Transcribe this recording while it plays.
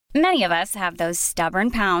Many of us have those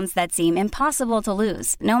stubborn pounds that seem impossible to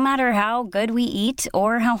lose, no matter how good we eat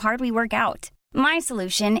or how hard we work out. My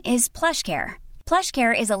solution is PlushCare.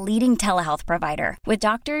 PlushCare is a leading telehealth provider with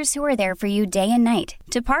doctors who are there for you day and night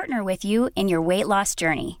to partner with you in your weight loss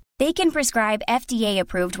journey. They can prescribe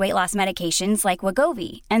FDA-approved weight loss medications like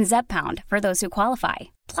Wegovy and Zepbound for those who qualify.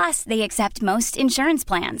 Plus, they accept most insurance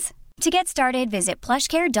plans. To get started, visit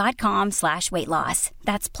plushcare.com/weightloss.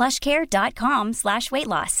 That's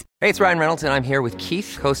plushcare.com/weightloss. Hey, it's Ryan Reynolds, and I'm here with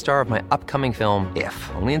Keith, co-star of my upcoming film, If,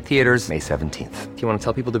 only in theaters May 17th. Do you want to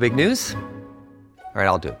tell people the big news? All right,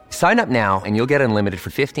 I'll do it. Sign up now and you'll get unlimited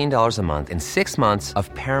for $15 a month and 6 months of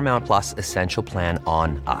Paramount Plus Essential Plan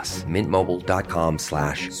on us.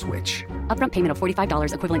 MintMobile.com/switch. Upfront payment of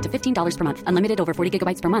 $45 equivalent to $15 per month. Unlimited over 40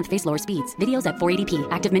 gigabytes per month. Face lower speeds. Videos at 480p.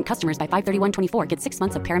 Active Mint customers by 531.24 get 6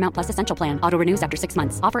 months of Paramount Plus Essential Plan. Auto renews after 6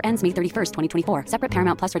 months. Offer ends May 31st, 2024. Separate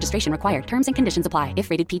Paramount Plus registration required. Terms and conditions apply if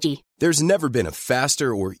rated PG. There's never been a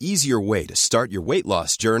faster or easier way to start your weight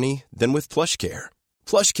loss journey than with PlushCare.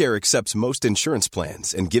 PlushCare accepts most insurance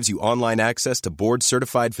plans and gives you online access to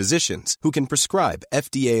board-certified physicians who can prescribe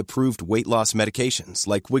FDA-approved weight loss medications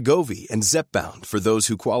like Wegovy and Zepbound for those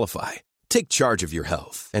who qualify. Take charge of your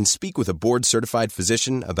health and speak with a board-certified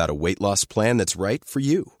physician about a weight loss plan that's right for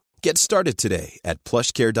you. Get started today at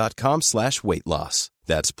plushcare.com/weightloss.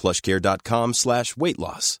 That's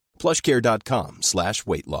plushcare.com/weightloss.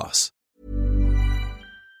 plushcare.com/weightloss.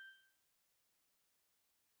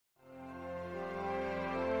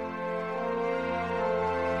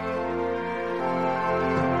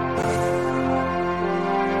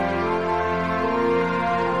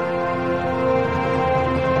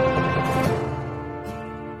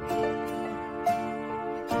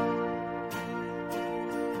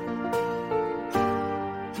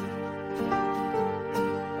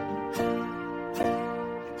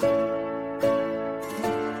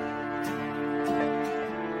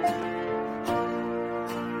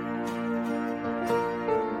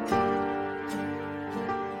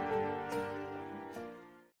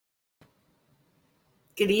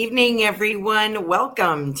 Good evening, everyone.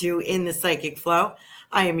 Welcome to In the Psychic Flow.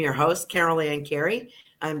 I am your host, Carol Ann Carey.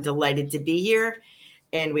 I'm delighted to be here,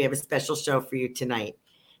 and we have a special show for you tonight.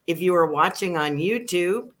 If you are watching on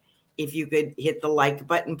YouTube, if you could hit the like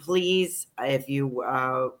button, please. If you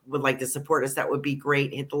would like to support us, that would be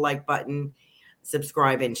great. Hit the like button,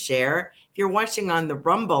 subscribe, and share. If you're watching on the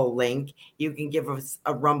Rumble link, you can give us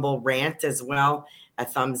a Rumble rant as well, a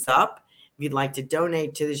thumbs up. If you'd like to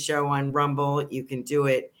donate to the show on Rumble, you can do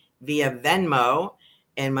it via Venmo.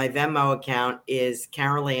 And my Venmo account is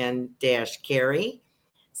Carolan-Carey,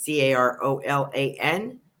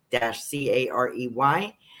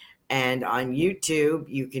 Carolan-Carey. And on YouTube,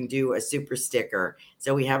 you can do a super sticker.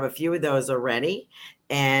 So we have a few of those already.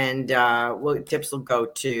 And tips will go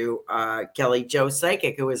to Kelly Jo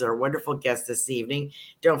Psychic, who is our wonderful guest this evening.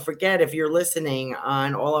 Don't forget, if you're listening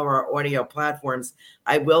on all of our audio platforms,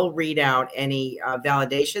 I will read out any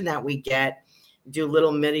validation that we get, do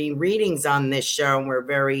little mini readings on this show. And we're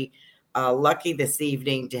very lucky this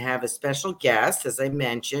evening to have a special guest, as I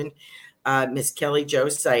mentioned, Miss Kelly Jo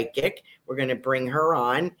Psychic. We're going to bring her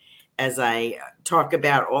on as I talk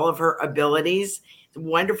about all of her abilities. It's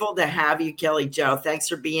wonderful to have you, Kelly Jo. Thanks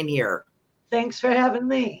for being here. Thanks for having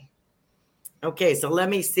me. Okay, so let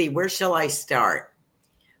me see. Where shall I start?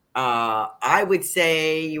 I would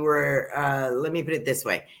say you were, let me put it this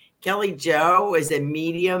way. Kelly Jo is a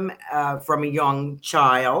medium from a young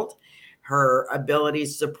child. Her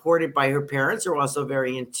abilities supported by her parents are also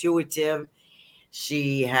very intuitive.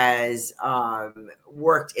 She has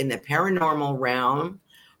worked in the paranormal realm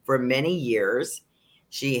for many years.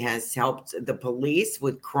 She has helped the police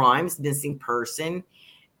with crimes, missing person,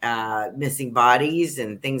 missing bodies,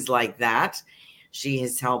 and things like that. She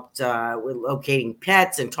has helped with locating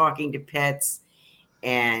pets and talking to pets.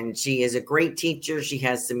 And she is a great teacher. She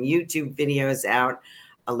has some YouTube videos out.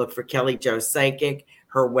 Look for Kelly Jo Psychic.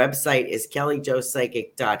 Her website is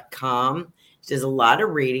kellyjopsychic.com. She does a lot of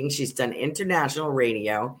reading. She's done international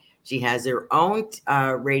radio. She has her own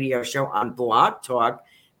radio show on Blog Talk,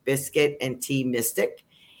 Biscuit and Tea Mystic.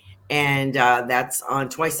 And that's on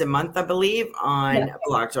twice a month, I believe, on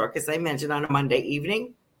Blog Talk, as I mentioned, on a Monday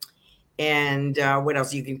evening. And what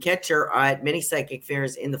else? You can catch her at many psychic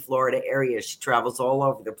fairs in the Florida area. She travels all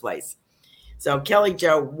over the place. So, Kelly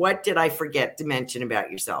Jo, what did I forget to mention about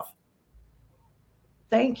yourself?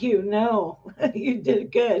 Thank you. No, you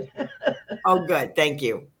did good. Oh, good. Thank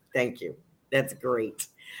you. Thank you. That's great.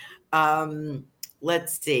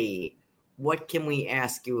 Let's see. What can we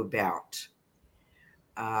ask you about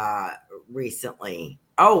recently?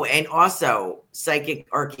 Oh, and also psychic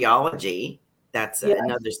archaeology. That's Yes.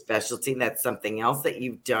 another specialty. That's something else that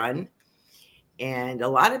you've done. And a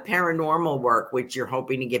lot of paranormal work, which you're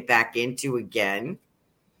hoping to get back into again.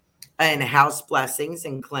 And house blessings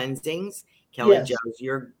and cleansings. Kelly Yes. Jo's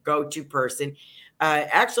your go-to person.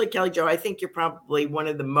 Actually, Kelly Jo, I think you're probably one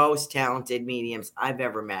of the most talented mediums I've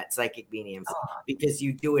ever met, psychic mediums, because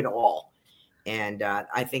you do it all. And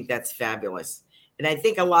I think that's fabulous. And I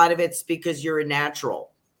think a lot of it's because you're a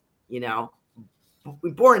natural,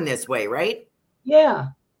 we're born this way, right? Yeah.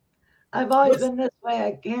 I've always been this way.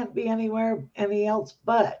 I can't be anywhere any else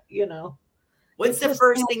but, What's It's the just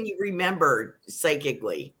first thing you remember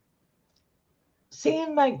psychically?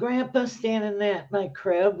 seeing my grandpa standing at my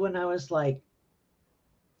crib when I was like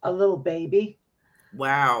a little baby.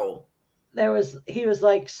 Wow. He was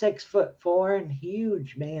like 6'4" and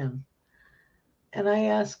huge man. And I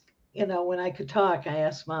asked, when I could talk, I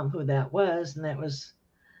asked Mom who that was, and that was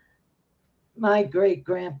my great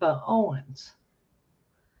grandpa Owens.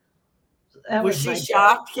 That Was was she my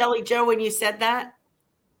shocked, Kelly Jo, when you said that?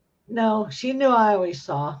 No, she knew I always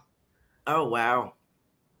saw. Oh, wow.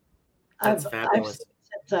 That's fabulous.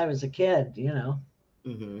 Since I was a kid,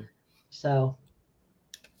 Mm-hmm. So.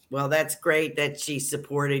 Well, that's great that she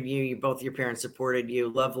supported you. Both your parents supported you.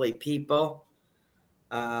 Lovely people.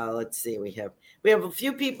 Let's see. We have a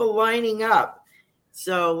few people lining up.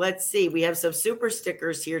 So let's see. We have some super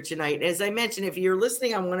stickers here tonight. As I mentioned, if you're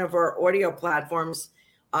listening on one of our audio platforms,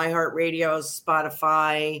 iHeartRadio,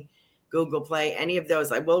 Spotify, Google Play, any of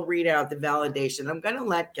those, I will read out the validation. I'm going to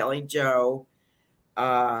let Kelly Jo,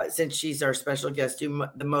 since she's our special guest, do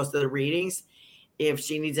the most of the readings. If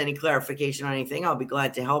she needs any clarification on anything, I'll be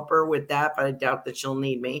glad to help her with that, but I doubt that she'll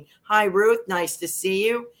need me. Hi, Ruth. Nice to see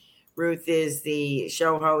you. Ruth is the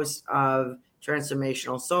show host of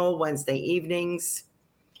Transformational Soul Wednesday evenings.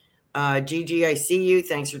 Gigi, I see you.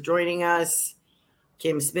 Thanks for joining us.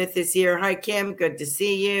 Kim Smith is here. Hi, Kim. Good to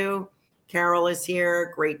see you. Carol is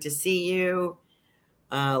here. Great to see you.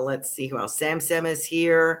 Let's see who else. Sam is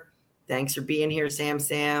here. Thanks for being here,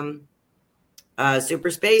 Sam. Super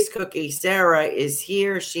Space Cookie Sarah is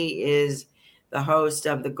here. She is the host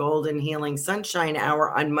of the Golden Healing Sunshine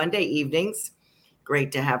Hour on Monday evenings.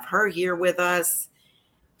 Great to have her here with us.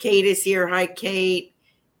 Kate is here. Hi, Kate.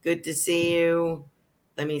 Good to see you.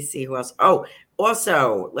 Let me see who else. Oh,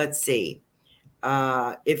 also, let's see.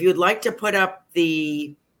 If you'd like to put up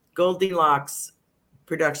the Goldilocks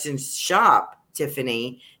Productions shop,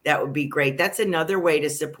 Tiffany, that would be great. That's another way to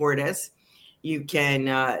support us. You can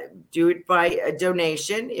do it by a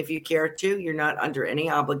donation if you care to. You're not under any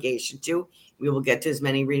obligation to. We will get to as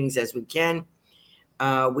many readings as we can.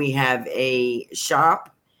 We have a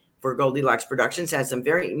shop for Goldilocks Productions. Has some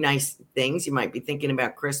very nice things. You might be thinking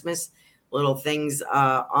about Christmas. Little things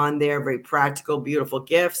on there. Very practical, beautiful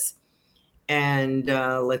gifts. And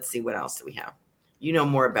let's see, what else do we have? You know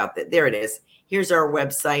more about that. There it is. Here's our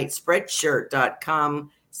website,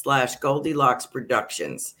 spreadshirt.com/Goldilocks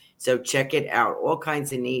Productions. So check it out. All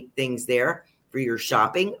kinds of neat things there for your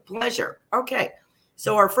shopping pleasure. Okay.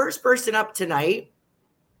 So our first person up tonight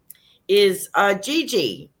is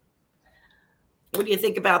Gigi. What do you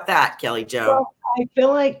think about that, Kelly Jo? Well, I feel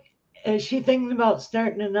like, is she thinking about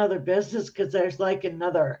starting another business? Because there's like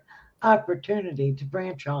another opportunity to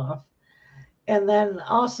branch off. And then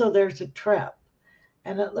also there's a trip.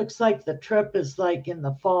 And it looks like the trip is like in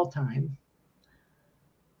the fall time.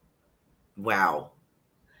 Wow.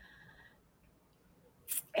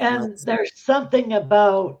 And there's something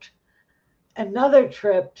about another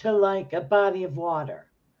trip to like a body of water.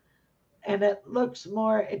 And it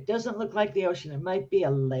doesn't look like the ocean. It might be a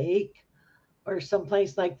lake or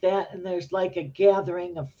someplace like that. And there's like a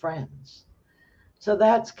gathering of friends. So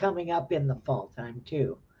that's coming up in the fall time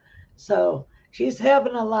too. So she's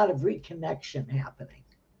having a lot of reconnection happening.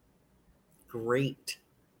 Great.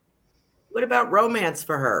 What about romance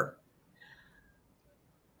for her?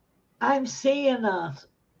 I'm seeing a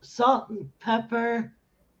salt and pepper,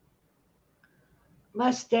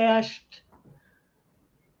 mustached,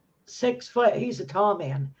 6 foot. He's a tall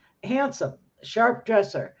man, handsome, sharp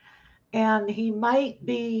dresser. And he might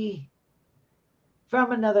be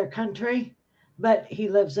from another country, but he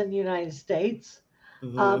lives in the United States.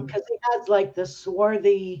 Because he has like the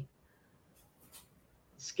swarthy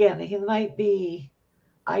skin. He might be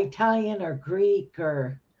Italian or Greek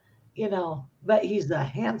or, but he's a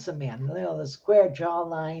handsome man, the square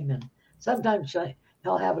jawline, and sometimes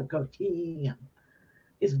he'll have a goatee and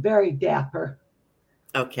is very dapper.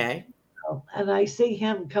 Okay. And I see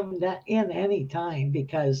him coming in any time,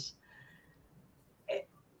 because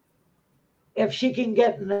if she can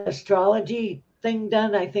get an astrology thing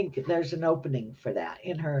done, I think there's an opening for that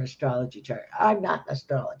in her astrology chart. I'm not an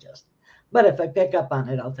astrologist, But if I pick up on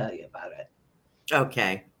it, I'll tell you about it.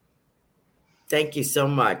 Okay. Thank you so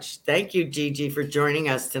much. Thank you, Gigi, for joining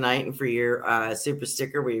us tonight and for your super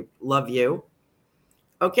sticker. We love you.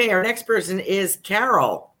 Okay, our next person is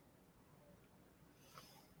Carol.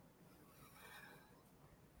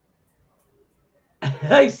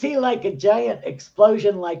 I see like a giant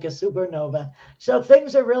explosion, like a supernova. So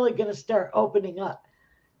things are really going to start opening up.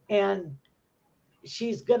 And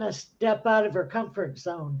she's going to step out of her comfort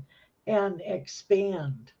zone and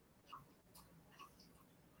expand.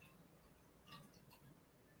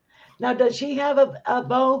 Now, does she have a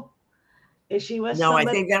beau? Is she with No, somebody?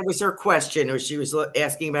 I think that was her question, or she was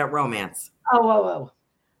asking about romance. Oh.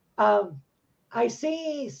 I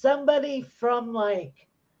see somebody from like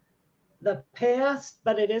the past,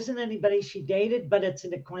 but it isn't anybody she dated, but it's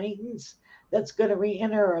an acquaintance that's going to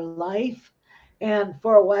re-enter her life. And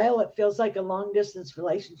for a while, it feels like a long distance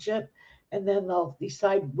relationship. And then they'll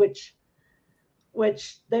decide which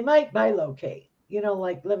they might bilocate,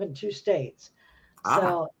 like live in 2 states.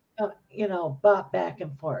 So, bop back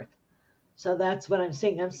and forth. So that's what I'm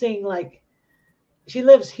seeing. I'm seeing like she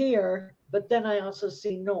lives here, but then I also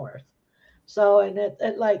see north. So, and it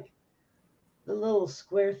like the little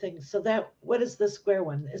square thing. So what is the square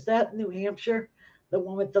one? Is that New Hampshire? The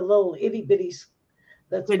one with the little itty bitties?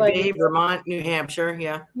 That's Could be Vermont, New Hampshire.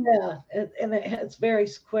 Yeah. Yeah. And it's very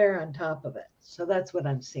square on top of it. So that's what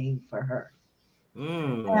I'm seeing for her.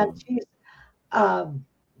 And she's going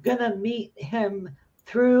to meet him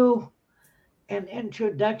through an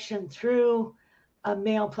introduction through a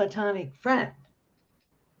male platonic friend.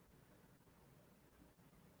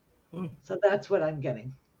 So that's what I'm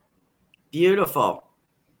getting. Beautiful.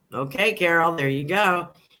 Okay, Carol, there you go.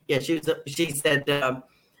 Yeah, she said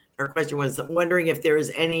her question was wondering if there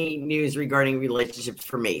is any news regarding relationships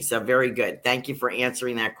for me. So very good. Thank you for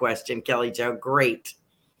answering that question, Kelly Jo. Great.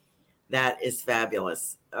 That is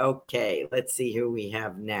fabulous. Okay, let's see who we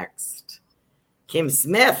have next. Kim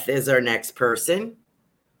Smith is our next person.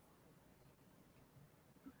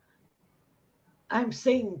 I'm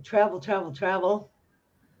seeing travel.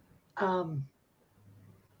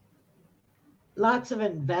 Lots of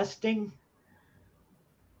investing.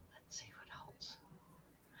 Let's see what else.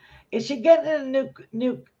 Is she getting a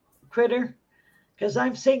new critter? Because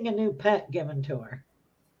I'm seeing a new pet given to her.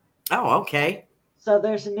 Oh, okay. So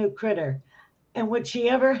there's a new critter. And would she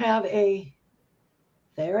ever have a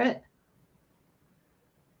ferret?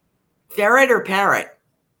 Ferret or parrot?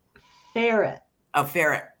 Ferret. A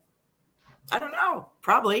ferret. I don't know.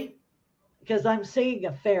 Probably. Because I'm seeing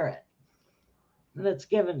a ferret that's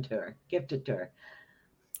gifted to her.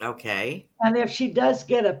 Okay. And if she does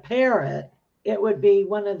get a parrot, it would be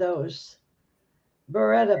one of those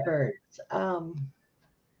Beretta birds.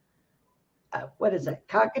 What is it?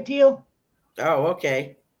 Cockatiel? Oh,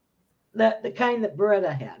 okay. The kind that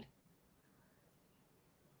Beretta had.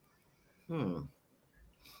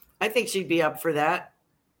 I think she'd be up for that.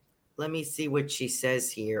 Let me see what she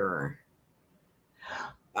says here.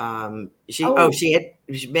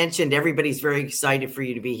 She mentioned everybody's very excited for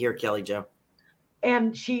you to be here, Kelly Jo.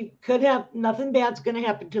 And she could have nothing bad's going to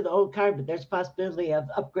happen to the old car, but there's possibility of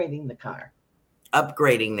upgrading the car.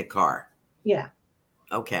 Upgrading the car. Yeah.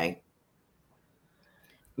 Okay.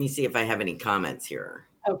 Let me see if I have any comments here.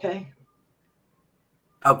 Okay.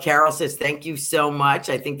 Oh, Carol says, thank you so much.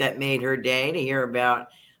 I think that made her day to hear about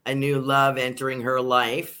a new love entering her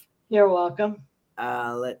life. You're welcome.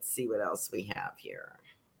 Let's see what else we have here.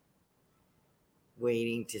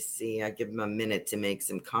 Waiting to see. I give them a minute to make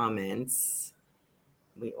some comments.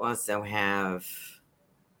 We also have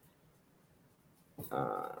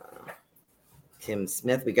Kim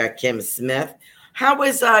Smith. We got Kim Smith. How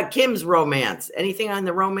was Kim's romance? Anything on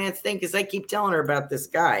the romance thing? Because I keep telling her about this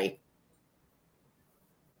guy.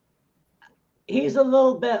 He's a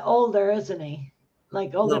little bit older, isn't he?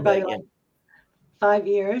 Like older by like 5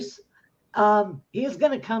 years. He's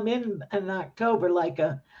going to come in October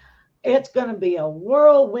it's going to be a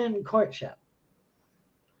whirlwind courtship.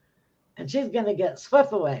 And she's going to get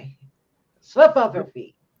swept off her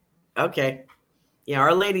feet. Okay. Yeah,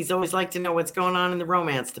 our ladies always like to know what's going on in the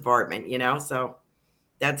romance department, so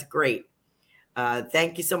that's great.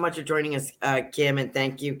 Thank you so much for joining us, Kim, and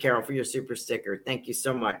thank you, Carol, for your super sticker. Thank you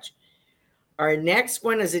so much. Our next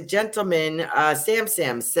one is a gentleman,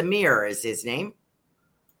 Samir is his name.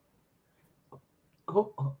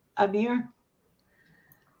 Amir?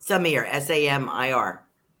 Samir, Samir.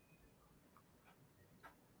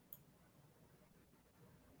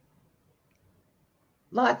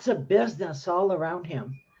 Lots of business all around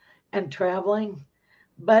him and traveling.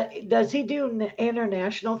 But does he do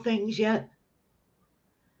international things yet?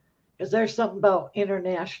 Because there's something about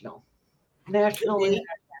international. national and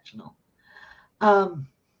international.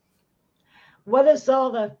 What is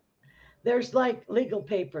all the, there's like legal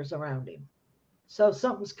papers around him. So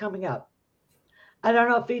something's coming up. I don't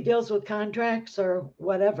know if he deals with contracts or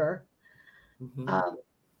whatever. Mm-hmm.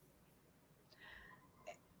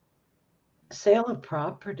 Sale of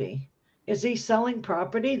property. Is he selling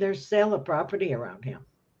property? There's sale of property around him.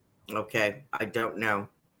 Okay, I don't know.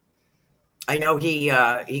 I know he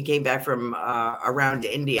came back from around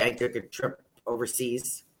India. I took a trip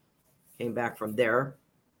overseas. Came back from there.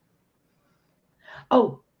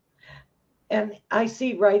 Oh, and I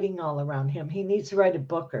see writing all around him. He needs to write a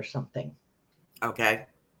book or something. Okay.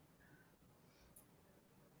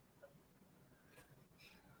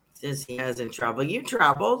 Says he hasn't traveled. You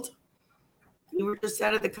traveled. You were just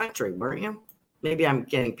out of the country, weren't you? Maybe I'm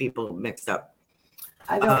getting people mixed up.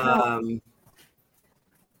 I don't know.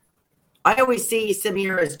 I always see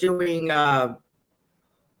Samir as doing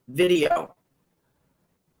video.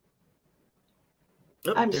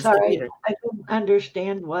 I'm sorry. I don't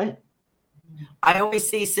understand what. I always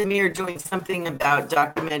see Samir doing something about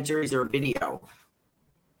documentaries or video.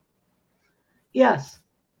 Yes.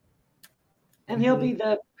 And he'll be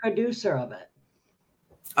the producer of it.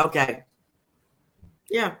 Okay.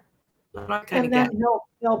 Yeah. And then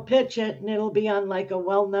he'll pitch it and it'll be on like a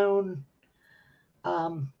well-known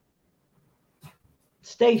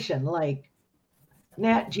station like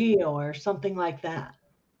Nat Geo or something like that.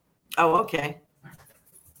 Oh, okay.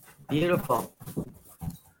 Beautiful.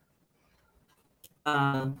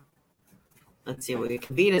 Let's see.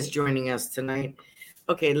 Kavita's joining us tonight.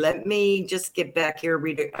 Okay, let me just get back here,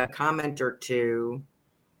 read a comment or two.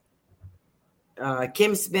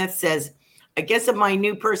 Kim Smith says, I guess if my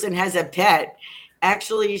new person has a pet,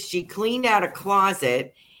 actually, she cleaned out a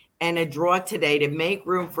closet and a drawer today to make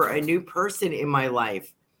room for a new person in my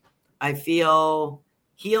life. I feel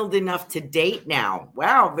healed enough to date now.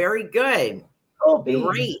 Wow, very good. Oh,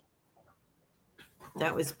 great.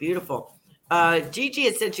 That was beautiful. Gigi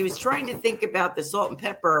had said she was trying to think about the salt and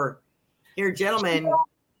pepper here, gentlemen.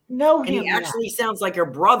 Know him and he actually yet. Sounds like her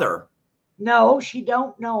brother. No, she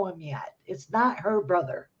don't know him yet. It's not her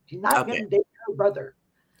brother. She's not going to date her brother.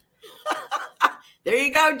 There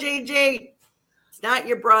you go, Gigi. It's not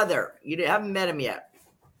your brother. You haven't met him yet.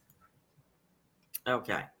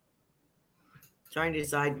 Okay. Trying to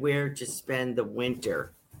decide where to spend the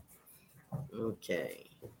winter. Okay.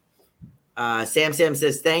 Sam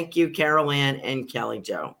says, thank you, Carol Ann and Kelly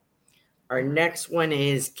Jo. Our next one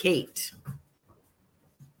is Kate.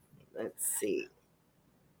 Let's see.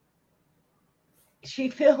 She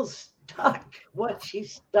feels stuck. What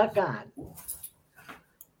she's stuck on.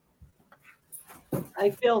 I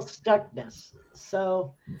feel stuckness.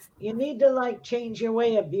 So you need to like change your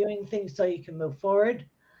way of viewing things so you can move forward.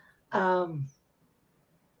 And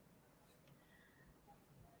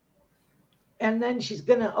then she's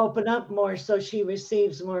going to open up more so she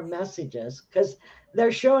receives more messages because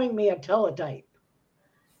they're showing me a teletype.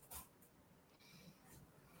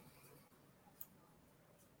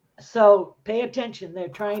 So pay attention. They're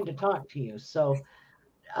trying to talk to you. So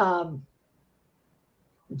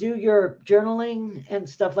do your journaling and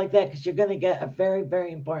stuff like that because you're going to get a very,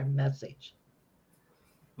 very important message.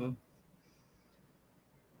 Hmm.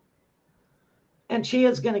 And she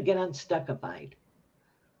is going to get unstuckified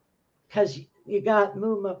because you got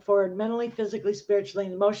movement forward mentally, physically, spiritually,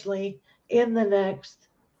 and emotionally in the next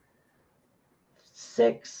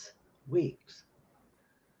 6 weeks.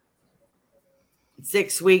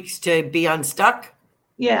 6 weeks to be unstuck?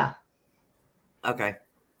 Yeah. Okay.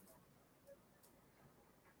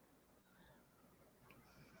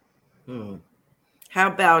 How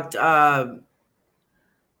about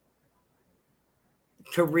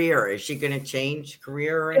career? Is she going to change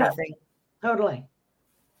career or anything? Totally.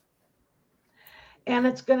 And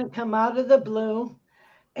it's going to come out of the blue,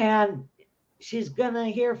 and she's going to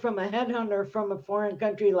hear from a headhunter from a foreign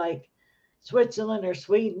country like Switzerland or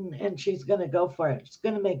Sweden, and she's going to go for it. It's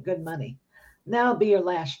going to make good money. That'll be your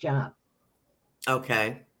last job.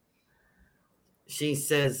 Okay. She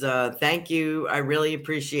says, thank you. I really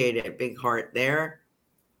appreciate it. Big heart there.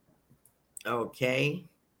 Okay.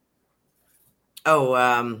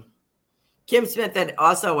 Oh, Kim Smith had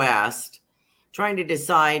also asked, trying to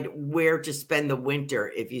decide where to spend the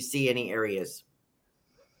winter if you see any areas.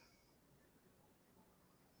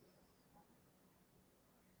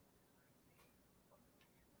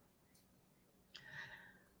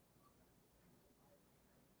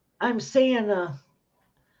 I'm seeing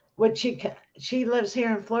what she lives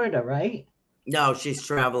here in Florida, right? No, she's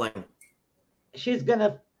traveling. She's going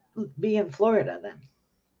to be in Florida then.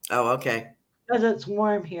 Oh, okay. Because it's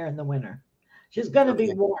warm here in the winter. She's going to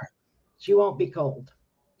be warm. She won't be cold.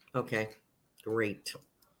 Okay, great.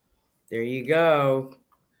 There you go.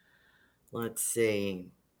 Let's see.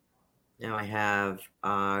 Now I have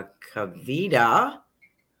Kavita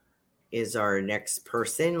is our next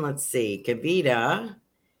person. Let's see. Kavita,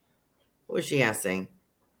 what was she asking?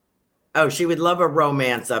 Oh, she would love a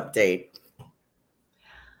romance update.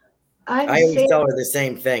 I always tell her the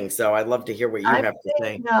same thing, so I'd love to hear what you have to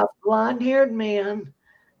say. A blonde-haired man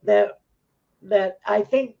that I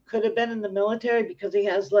think could have been in the military because he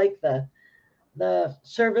has like the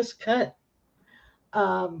service cut.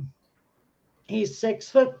 He's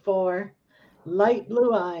 6'4", light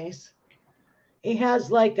blue eyes. He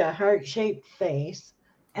has like a heart-shaped face,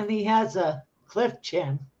 and he has a cliff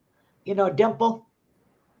chin, dimple.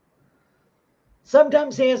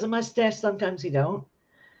 Sometimes he has a mustache, sometimes he don't.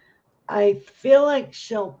 I feel like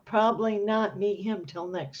she'll probably not meet him till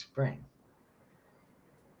next spring.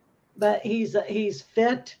 But he's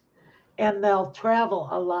fit, and they'll travel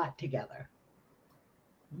a lot together.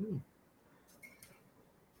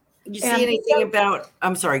 Did you see anything about?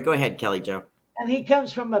 I'm sorry. Go ahead, Kelly Jo. And he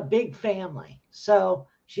comes from a big family, so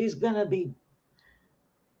she's going to be,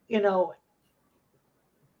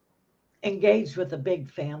 engaged with a big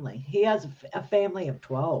family. He has a family of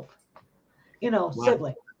 12,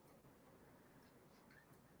 siblings.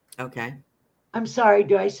 Okay. I'm sorry.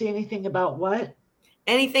 Do I see anything about what?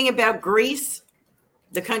 Anything about Greece?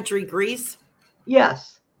 The country Greece?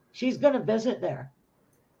 Yes. She's going to visit there.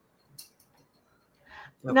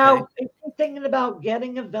 Okay. Now, is she thinking about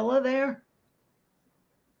getting a villa there?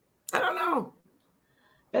 I don't know.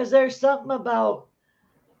 Is there something about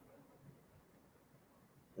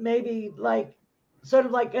maybe like sort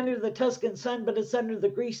of like under the Tuscan sun, but it's under the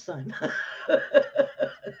Greece sun?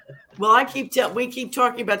 Well, we keep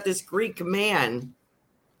talking about this Greek man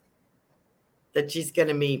that she's going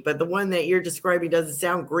to meet, but the one that you're describing doesn't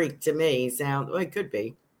sound Greek to me. It could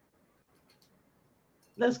be.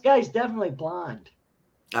 This guy's definitely blonde.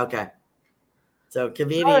 Okay. So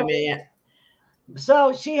Kavita man.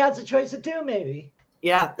 So she has a choice of two, maybe.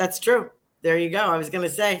 Yeah, that's true. There you go. I was going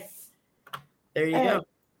to say. There you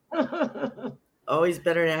go. Always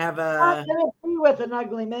better to have a. Not gonna be with an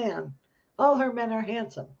ugly man. All her men are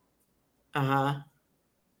handsome.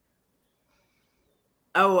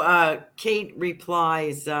 Kate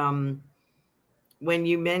replies, when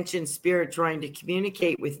you mentioned spirit trying to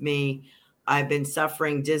communicate with me, I've been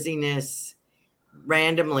suffering dizziness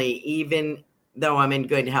randomly, even though I'm in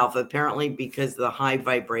good health, apparently because of the high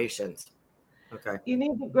vibrations. Okay. You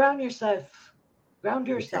need to ground yourself. Ground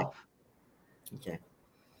yourself. Okay.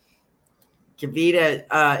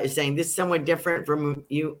 Kavita is saying this is somewhat different from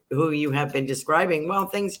who you have been describing. Well,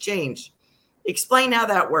 things change. Explain how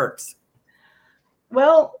that works.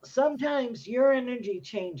 Well, sometimes your energy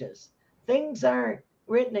changes. Things aren't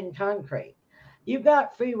written in concrete. You've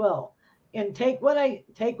got free will. And take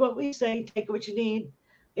what we say, take what you need.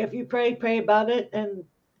 If you pray about it, and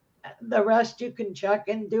the rest you can chuck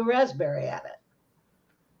and do raspberry at it.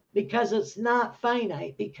 Because it's not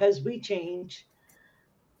finite, because we change.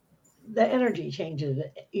 The energy changes,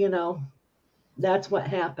 that's what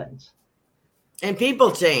happens. And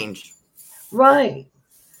people change. Right.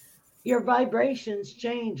 Your vibrations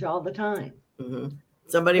change all the time. Mm-hmm.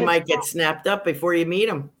 Somebody might get snapped up before you meet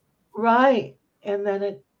them. Right. And then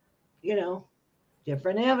it,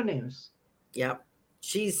 different avenues. Yep.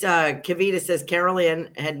 She's, Kavita says, Carol Ann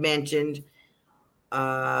had mentioned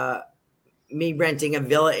me renting a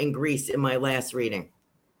villa in Greece in my last reading.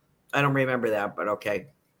 I don't remember that, but okay.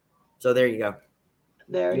 So there you go.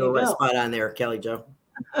 You go. Spot on there, Kelly Jo.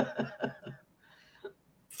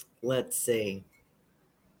 Let's see.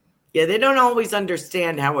 Yeah, they don't always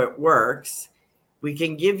understand how it works. We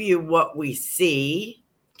can give you what we see.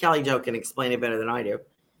 Kelly Jo can explain it better than I do.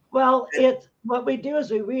 Well, what we do is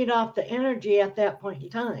we read off the energy at that point in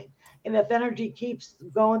time. And if energy keeps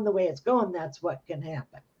going the way it's going, that's what can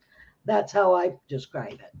happen. That's how I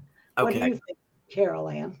describe it. Okay. What do you think, Carol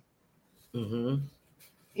Ann? Mm-hmm.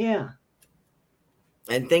 Yeah.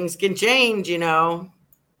 And things can change, Yep.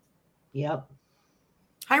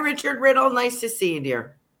 Hi, Richard Riddle. Nice to see you,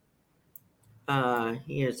 dear.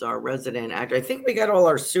 He is our resident actor. I think we got all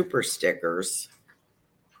our super stickers.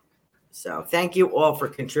 So thank you all for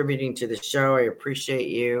contributing to the show. I appreciate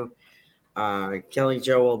you. Kelly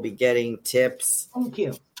Jo will be getting tips. Thank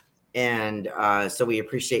you. And so we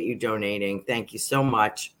appreciate you donating. Thank you so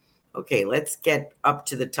much. Okay, let's get up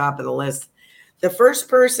to the top of the list. The first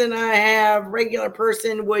person I have, regular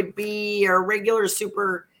person, would be our regular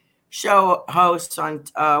super show host on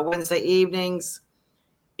Wednesday evenings,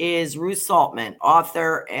 is Ruth Saltman,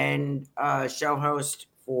 author and show host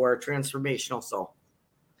for Transformational Soul.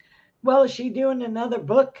 Well, is she doing another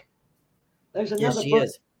book? There's Yes, another she book.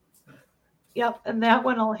 is. Yep, and that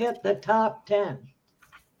one will hit the top 10.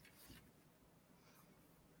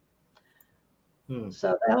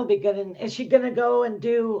 So that'll be good. And is she going to go and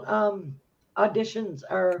do auditions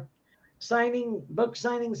or book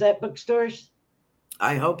signings at bookstores?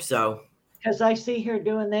 I hope so. Because I see her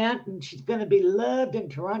doing that, and she's going to be loved in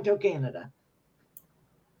Toronto, Canada.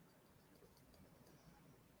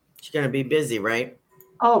 She's going to be busy, right?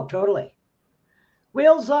 Oh, totally.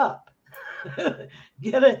 Wheels up.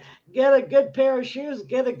 Get a good pair of shoes,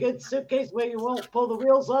 get a good suitcase where you won't pull the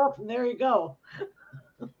wheels off, and there you go.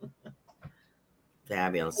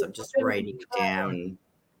 Fabulous. I'm just writing down.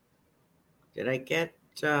 Did I get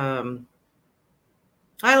hi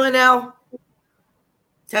Linnell?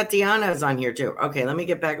 Tatiana is on here too. Okay, let me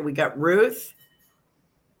get back. We got Ruth.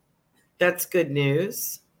 That's good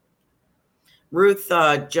news. Ruth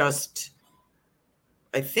just,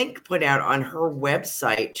 I think, put out on her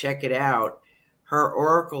website, check it out, her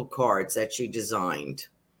oracle cards that she designed.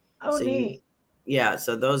 Oh, so neat.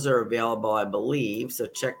 So those are available, I believe. So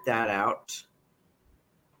check that out.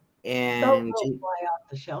 And don't fly off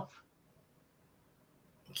the shelf.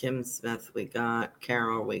 Kim Smith, we got.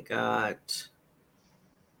 Carol, we got.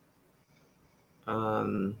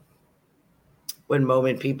 One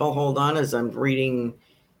moment, people. Hold on as I'm reading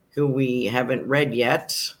who we haven't read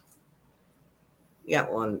yet. We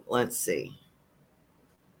got one. Let's see.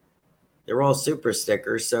 They're all super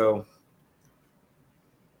stickers, so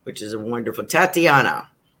which is a wonderful. Tatiana.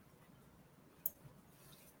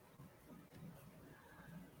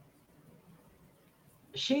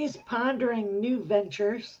 She's pondering new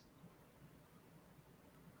ventures.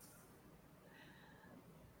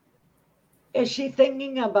 Is she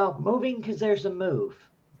thinking about moving? Because there's a move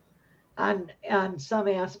on some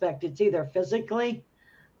aspect. It's either physically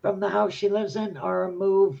from the house she lives in or a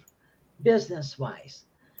move business-wise.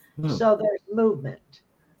 So there's movement.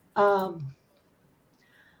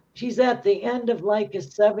 She's at the end of like a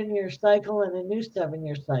 7-year cycle and a new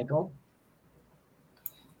 7-year cycle.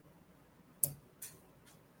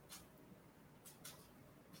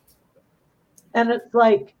 And it's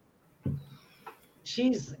like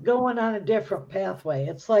she's going on a different pathway.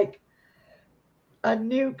 It's like a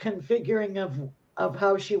new configuring of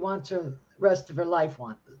how she wants her rest of her life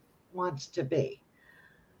wants to be.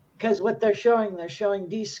 Because what they're showing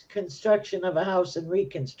deconstruction of a house and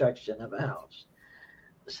reconstruction of a house.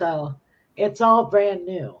 So it's all brand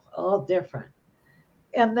new, all different.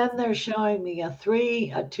 And then they're showing me a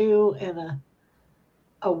 3, a 2, and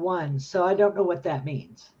a 1. So I don't know what that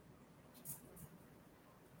means.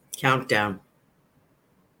 Countdown.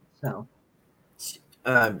 So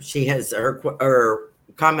she has her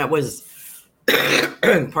comment was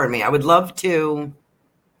pardon me, I would love to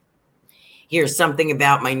hear something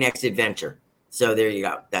about my next adventure. So there you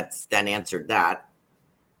go. That answered that.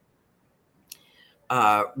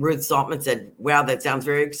 Ruth Saltman said, wow, that sounds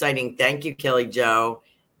very exciting. Thank you, Kelly Jo.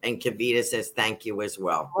 And Kavita says thank you as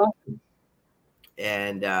well. Welcome.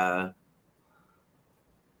 And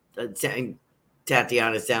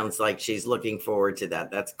Tatiana sounds like she's looking forward to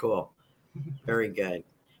that. That's cool. Very good.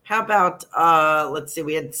 How about, let's see,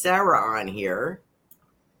 we had Sarah on here.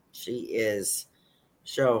 She is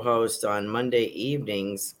show host on Monday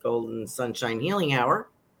evenings, Golden Sunshine Healing Hour.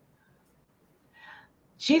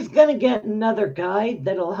 She's going to get another guide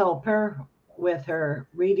that'll help her with her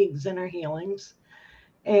readings and her healings.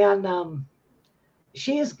 And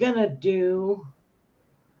she's going to do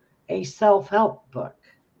a self-help book.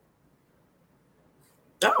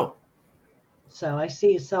 Oh. So I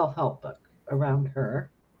see a self-help book around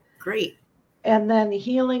her. Great. And then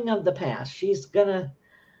healing of the past. She's going to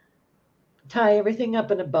tie everything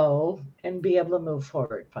up in a bow and be able to move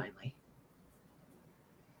forward finally.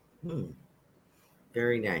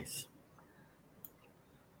 Very nice.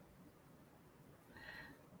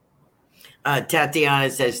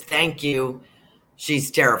 Tatiana says, thank you.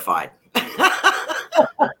 She's terrified.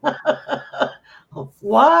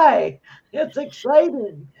 Why? It's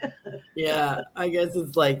exciting. Yeah, I guess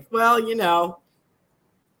it's like, well, you know,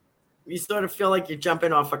 you sort of feel like you're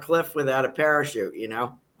jumping off a cliff without a parachute, you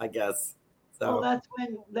know, I guess. So well,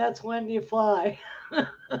 that's when you fly.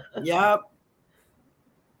 Yep.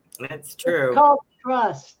 That's true. It's called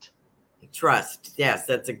trust. Trust. Yes,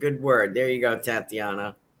 that's a good word. There you go,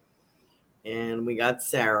 Tatiana. And we got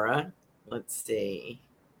Sarah. Let's see.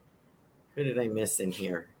 Who did I miss in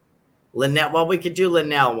here? Linnell. Well, we could do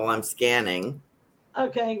Linnell while I'm scanning.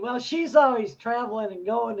 Okay. Well, she's always traveling and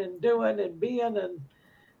going and doing and being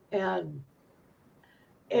and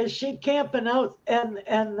is she camping out and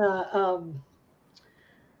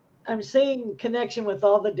I'm seeing connection with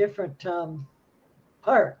all the different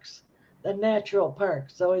parks, the natural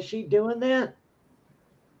parks. So is she doing that?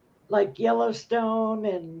 Like Yellowstone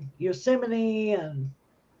and Yosemite and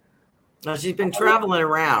No, she's been traveling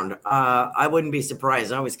around. I wouldn't be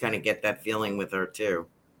surprised. I always kind of get that feeling with her too.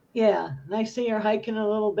 yeah, and I see her hiking a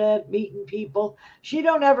little bit, meeting people. She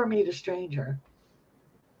don't ever meet a stranger.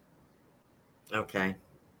 Okay.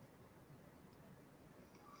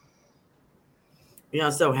 We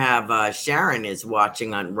also have Sharon is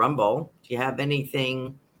watching on Rumble. Do you have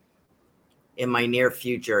anything in my near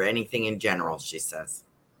future? Anything in general, she says.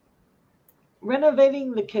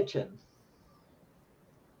 Renovating the kitchen.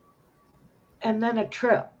 And then a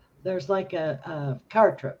trip. There's like a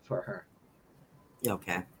car trip for her.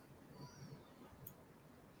 Okay.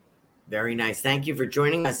 Very nice. Thank you for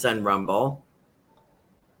joining us on Rumble.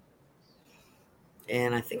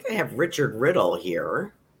 And I think I have Richard Riddle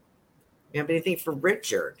here. You have anything for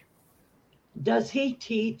Richard? Does he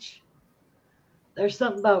teach? There's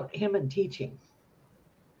something about him and teaching.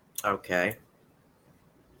 Okay.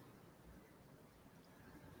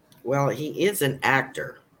 Well, he is an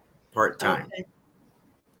actor, part-time. Okay.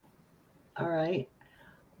 All right.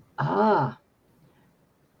 Ah.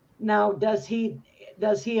 Now, does he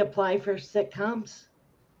apply for sitcoms?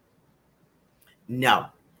 No,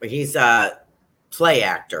 but he's a play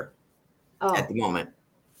actor at the moment.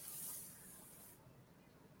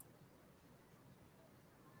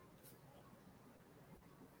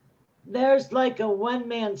 There's like a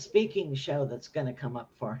one-man speaking show that's going to come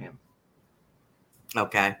up for him.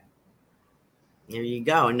 Okay. There you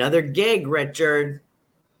go. Another gig, Richard.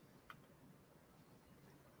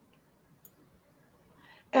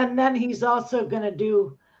 And then he's also going to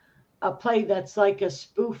do a play that's like a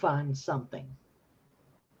spoof on something.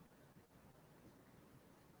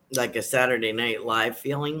 Like a Saturday Night Live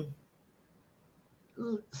feeling?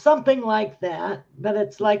 Something like that, but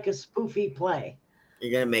it's like a spoofy play.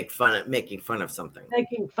 You're going to making fun of something.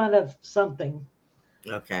 Making fun of something.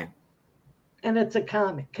 Okay. And it's a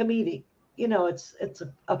comedy. You know, it's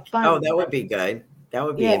a fun. Oh, that would be good. That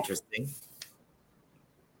would be interesting.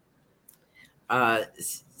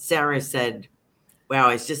 Sarah said, wow,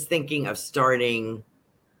 I was just thinking of starting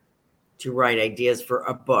to write ideas for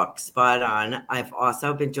a book. Spot on. I've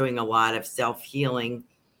also been doing a lot of self-healing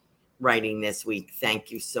writing this week. Thank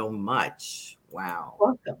you so much. Wow.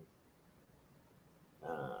 Welcome.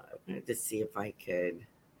 I wanted to see if I could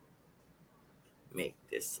make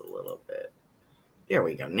this a little bit. There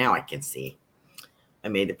we go. Now I can see. I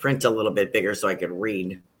made the print a little bit bigger so I could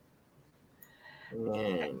read.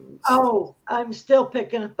 And I'm still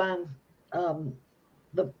picking up on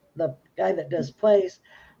the guy that does plays.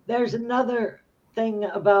 There's another thing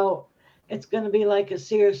about it's going to be like a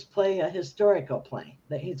Sears play, a historical play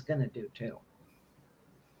that he's going to do too.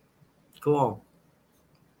 Cool.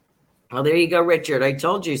 Well, there you go, Richard. I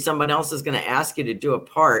told you someone else is going to ask you to do a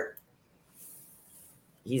part.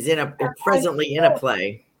 He's presently in a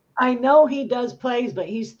play. I know he does plays, but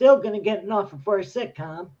he's still going to get an offer for a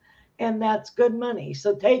sitcom, and that's good money.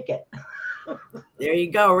 So take it. There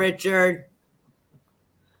you go, Richard.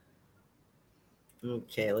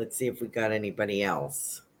 Okay, let's see if we got anybody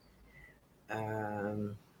else.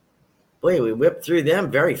 Boy, we whipped through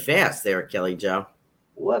them very fast there, Kelly Jo.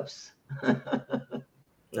 Whoops.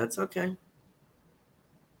 That's okay.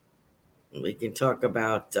 We can talk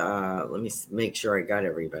about, let me make sure I got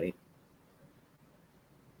everybody.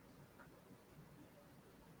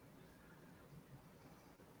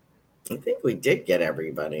 I think we did get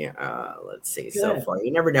everybody. Let's see. Good. So far,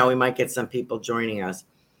 you never know. We might get some people joining us.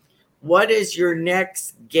 What is your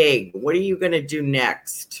next gig? What are you going to do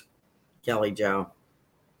next, Kelly Jo?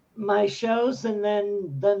 My shows and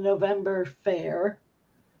then the November fair,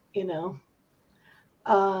 you know.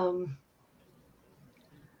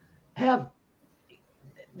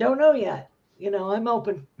 Don't know yet. You know, I'm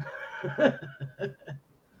open.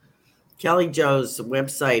 Kelly Jo's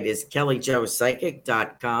website is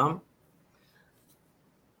kellyjopsychic.com.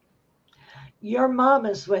 Your mom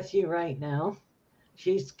is with you right now.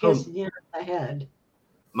 She's kissing you on the head.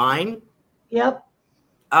 Mine? Yep.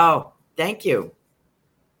 Oh, thank you.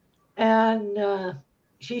 And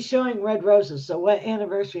she's showing red roses. So what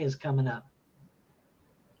anniversary is coming up?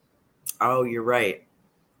 Oh, you're right.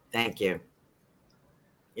 Thank you.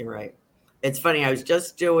 You're right. It's funny. I was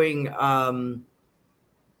just doing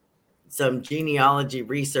some genealogy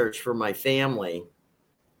research for my family,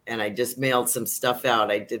 and I just mailed some stuff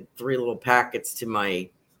out. I did 3 little packets to my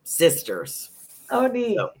sisters. Oh,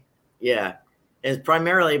 neat. So, yeah. It's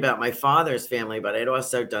primarily about my father's family, but I'd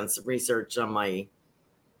also done some research on my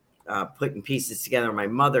putting pieces together on my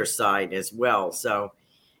mother's side as well. So,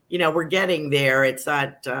 we're getting there. It's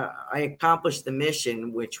not, I accomplished the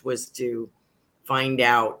mission, which was to find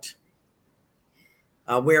out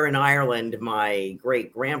where in Ireland my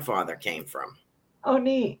great grandfather came from. Oh,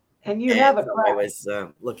 neat. And you have a so I was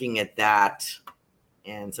looking at that.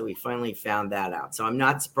 And so we finally found that out. So I'm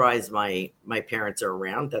not surprised my parents are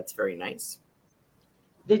around. That's very nice.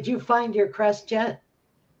 Did you find your crest yet?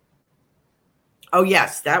 Oh,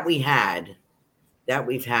 yes, that we've had,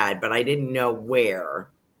 but I didn't know where.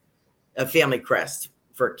 A family crest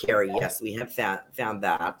for Kerry. Yes, we have found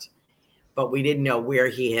that, but we didn't know where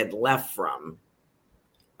he had left from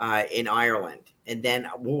in Ireland. And then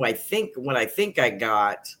what I think I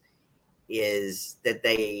got is that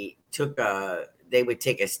they would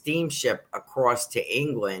take a steamship across to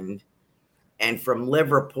England, and from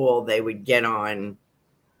Liverpool they would get on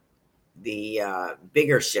the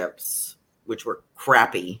bigger ships, which were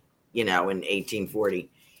crappy, in 1840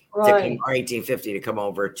 or 1850 to come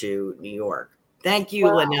over to New York. Thank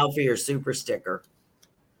you, Linnell, for your super sticker.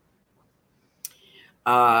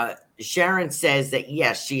 Sharon says that,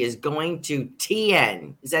 yes, she is going to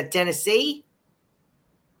TN. Is that Tennessee?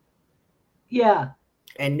 Yeah.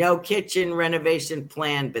 And no kitchen renovation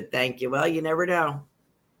plan, but thank you. Well, you never know.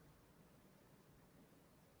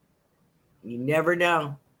 You never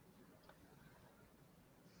know.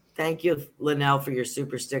 Thank you, Linnell, for your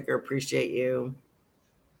super sticker. Appreciate you.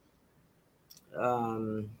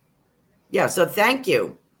 Yeah, so thank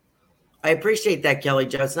you. I appreciate that, Kelly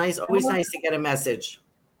Jo. It's nice, always nice to get a message.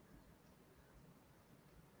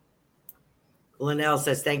 Linnell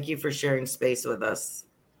says, thank you for sharing space with us.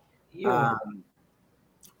 I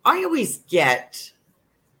always get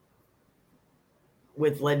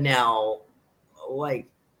with Linnell, like,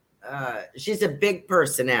 she's a big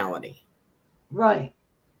personality. Right.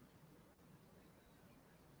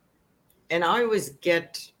 And I always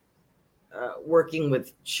get working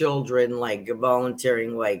with children, like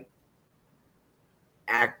volunteering, like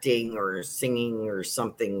acting or singing or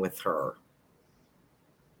something with her.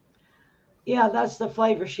 Yeah, that's the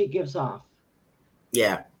flavor she gives off.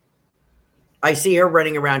 Yeah. I see her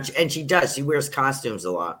running around, and she does. She wears costumes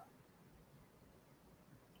a lot.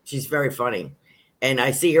 She's very funny. And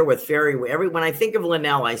I see her with fairy wings. When I think of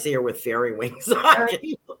Linnell, I see her with fairy wings on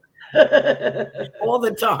all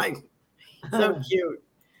the time. So cute.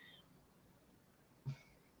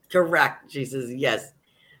 Correct. She says, yes.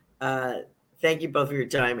 Thank you both for your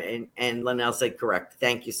time. And Linnell said, correct.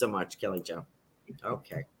 Thank you so much, Kelly Jo.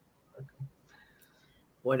 Okay.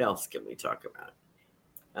 What else can we talk about?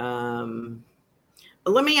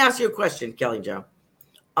 Let me ask you a question, Kelly Jo.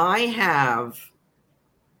 I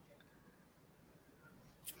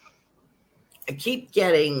keep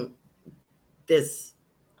getting this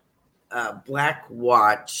black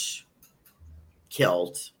watch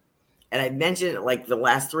kilt, and I mentioned it like the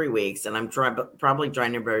last 3 weeks, and I'm probably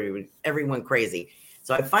trying to drive everyone crazy.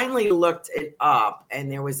 So I finally looked it up,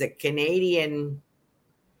 and there was a Canadian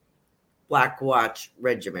Black Watch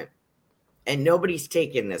regiment, and nobody's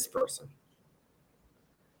taken this person.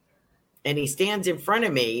 And he stands in front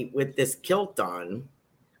of me with this kilt on.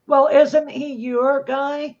 Well, isn't he your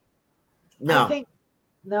guy? No.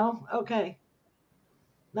 No? Okay.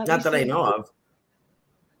 Not that I know of.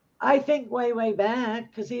 I think way back,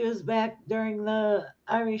 because he was back during the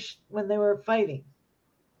Irish when they were fighting.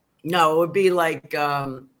 No, it would be like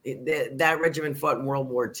that regiment fought in World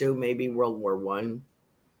War II, maybe World War I.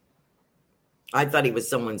 I thought he was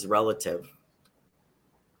someone's relative.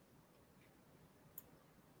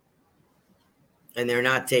 And they're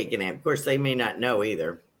not taking him. Of course, they may not know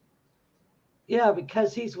either. Yeah,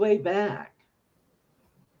 because he's way back.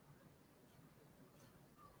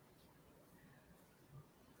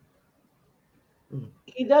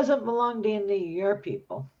 He doesn't belong to any of your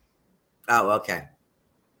people. Oh, okay.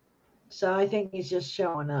 So I think he's just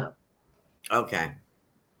showing up. Okay.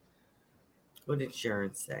 What did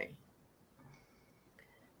Sharon say?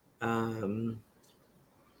 Tell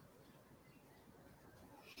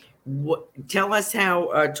us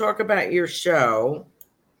how, talk about your show,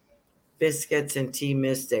 Biscuits and Tea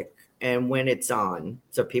Mystic, and when it's on,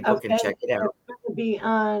 so people can check it out. It's going to be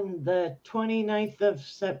on the 29th of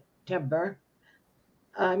September.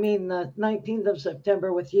 I mean, the 19th of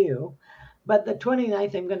September with you. But the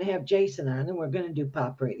 29th, I'm going to have Jason on, and we're going to do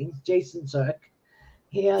pop readings. Jason Zook.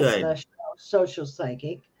 He has the show, Social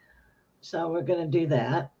Psychic. So we're going to do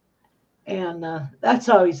that. And that's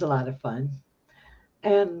always a lot of fun.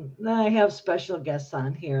 And then I have special guests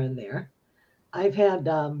on here and there. I've had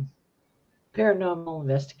paranormal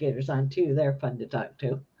investigators on, too. They're fun to talk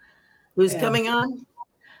to. Who's coming on?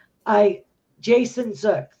 Jason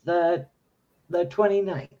Zook, the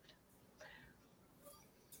 29th.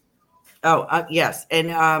 Oh, yes.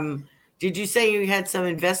 And did you say you had some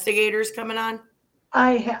investigators coming on?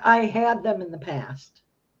 I had them in the past.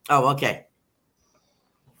 Oh, okay.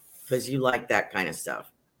 Because you like that kind of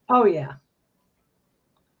stuff. Oh, yeah.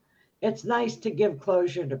 It's nice to give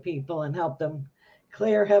closure to people and help them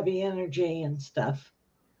clear heavy energy and stuff.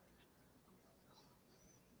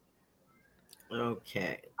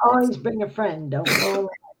 Okay. Always bring a friend. Don't go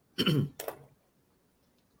away.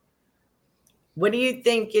 What do you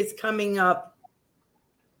think is coming up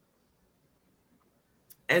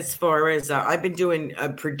as far as I've been doing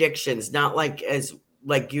predictions, not like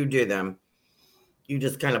you do them. You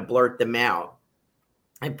just kind of blurt them out.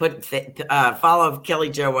 I put follow Kelly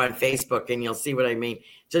Joe on Facebook and you'll see what I mean.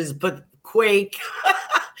 Just put quake,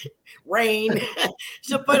 rain.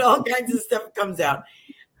 She'll put all kinds of stuff comes out.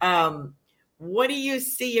 What do you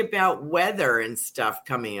see about weather and stuff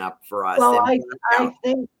coming up for us? Well, I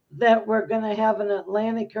think that we're going to have an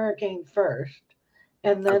Atlantic hurricane first,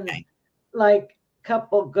 and then like a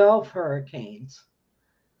couple Gulf hurricanes,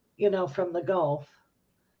 from the Gulf,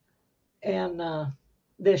 and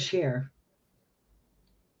this year.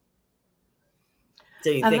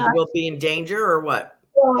 So you think we'll be in danger or what?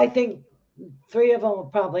 Well, I think 3 of them will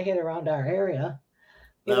probably hit around our area.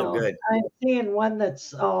 Good. I'm seeing one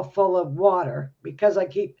that's all full of water because I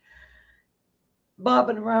keep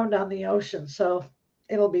bobbing around on the ocean. So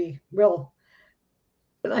it'll be real.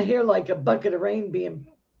 But I hear like a bucket of rain being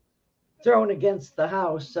thrown against the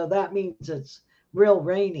house. So that means it's real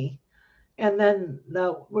rainy. And then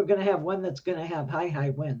we're going to have one that's going to have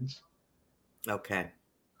high winds. Okay.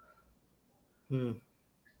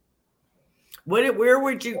 Where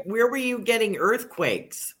were you getting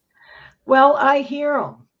earthquakes? Well, I hear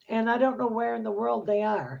them, and I don't know where in the world they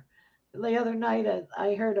are. The other night,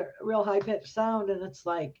 I heard a real high-pitched sound, and it's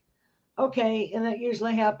like, okay, and it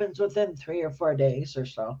usually happens within 3 or 4 days or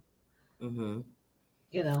so. Mm-hmm.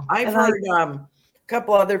 I've heard a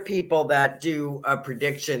couple other people that do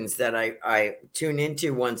predictions that I tune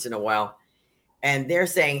into once in a while, and they're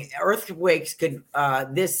saying earthquakes could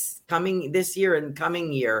this year and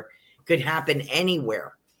coming year could happen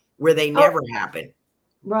anywhere where they never happen.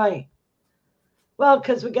 Right. Well,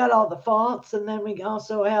 because we got all the faults, and then we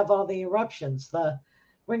also have all the eruptions. The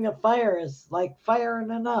Ring of Fire is like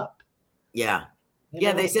firing it up. Yeah.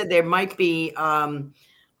 They said there might be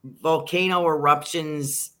volcano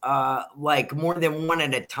eruptions like more than one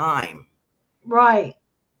at a time. Right.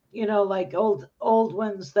 Like old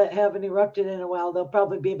ones that haven't erupted in a while. There'll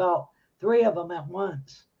probably be about 3 of them at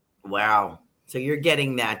once. Wow. So you're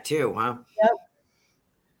getting that too, huh? Yep.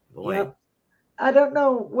 Boy. Yep. I don't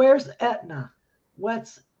know. Where's Etna?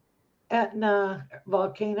 What's Etna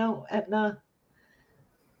volcano? I don't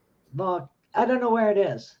know where it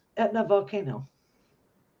is. Etna volcano.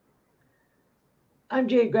 I'm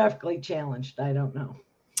geographically challenged. I don't know.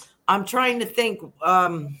 I'm trying to think.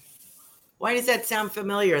 Why does that sound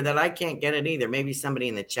familiar that I can't get it either? Maybe somebody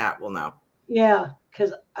in the chat will know. Yeah,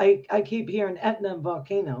 because I keep hearing Etna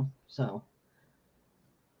volcano. So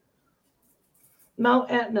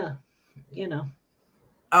Mount Etna,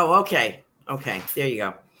 Oh, okay. Okay, there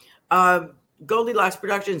you go. Goldilocks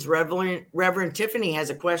Productions, Reverend Tiffany has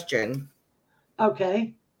a question.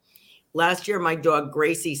 Okay. Last year, my dog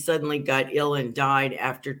Gracie suddenly got ill and died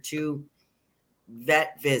after 2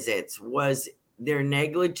 vet visits. Was there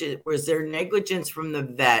negligence from the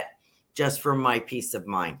vet just for my peace of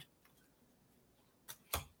mind?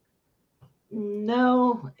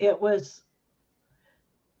 No, it was.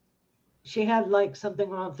 She had like something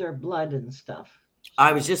wrong with her blood and stuff.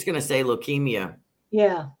 I was just going to say leukemia.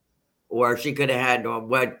 Yeah. Or she could have had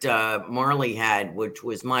what Marley had, which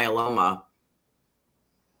was myeloma.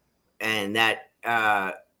 And that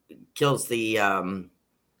kills the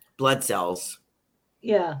blood cells.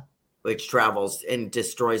 Yeah. Which travels and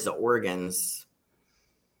destroys the organs.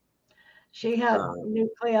 She had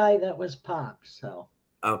nuclei that was popped. So.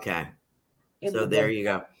 Okay. So there you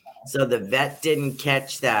go. So the vet didn't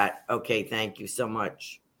catch that. Okay, thank you so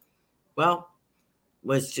much. Well,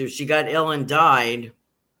 she got ill and died.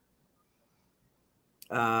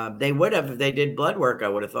 They would have if they did blood work, I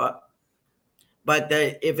would have thought. But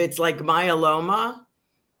if it's like myeloma,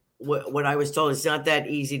 what I was told, it's not that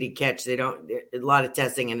easy to catch. They don't a lot of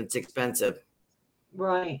testing and it's expensive.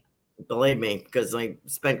 Right. Believe me, because I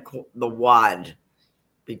spent the wad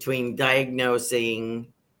between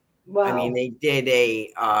diagnosing. Wow. I mean, they did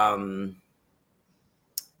a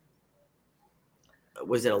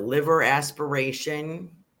was it a liver aspiration,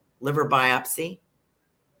 liver biopsy,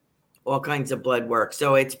 all kinds of blood work.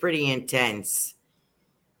 So it's pretty intense.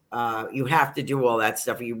 You have to do all that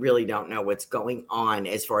stuff. You really don't know what's going on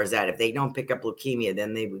as far as that. If they don't pick up leukemia,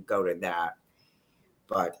 then they would go to that.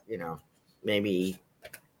 But, maybe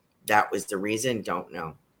that was the reason. Don't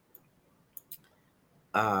know.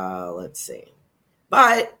 Let's see.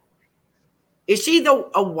 But is she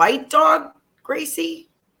a white dog, Gracie?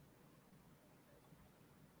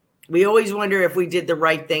 We always wonder if we did the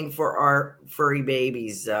right thing for our furry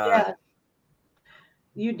babies. Yeah.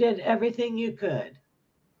 You did everything you could.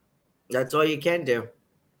 That's all you can do.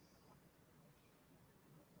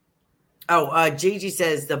 Oh, Gigi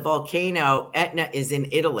says the volcano Etna is in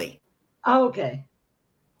Italy. Oh, okay.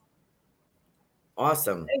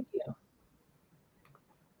 Awesome. Thank you.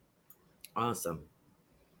 Awesome.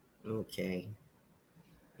 Okay.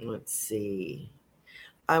 Let's see.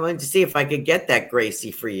 I wanted to see if I could get that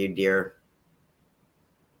Gracie for you, dear.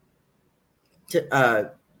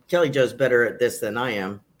 Kelly Jo's better at this than I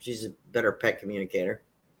am. She's a better pet communicator.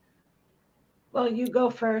 Well, you go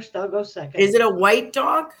first. I'll go second. Is it a white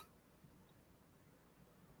dog?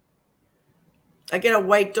 I get a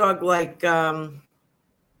white dog like my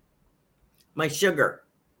Sugar.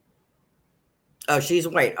 Oh, she's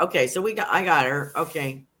white. Okay, so I got her.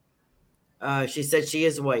 Okay. She said she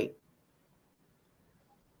is white.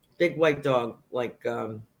 Big white dog, like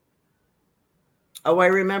oh, I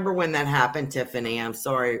remember when that happened, Tiffany. I'm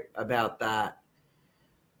sorry about that.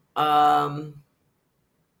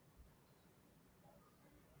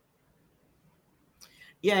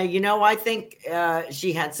 Yeah, I think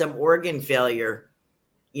she had some organ failure,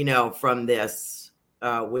 from this,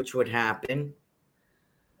 which would happen.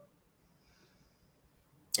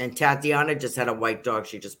 And Tatiana just had a white dog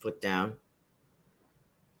she just put down.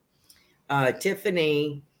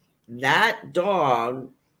 Tiffany, that dog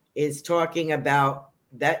is talking about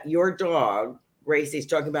your dog, Gracie's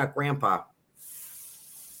talking about Grandpa.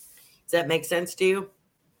 Does that make sense to you?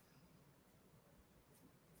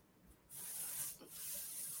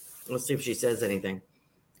 Let's see if she says anything.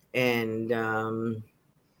 And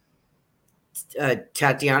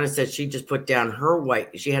Tatiana said she just put down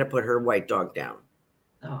she had to put her white dog down.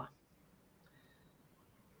 Oh.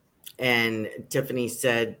 And Tiffany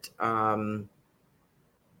said,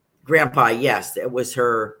 Grandpa, yes, it was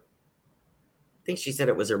her. I think she said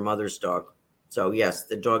it was her mother's dog. So, yes,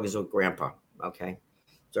 the dog is with Grandpa. Okay.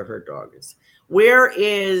 So her dog is. Where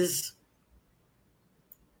is.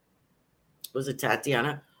 Was it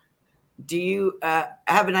Tatiana? Do you have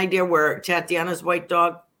an idea where Tatiana's white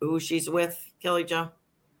dog, who she's with, Kelly Jo?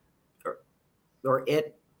 Or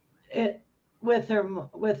it? It with her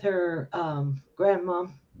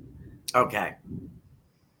grandmom. Okay.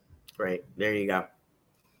 Great. There you go.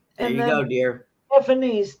 There And you go, dear.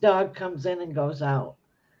 Tiffany's dog comes in and goes out.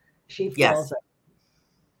 She falls out.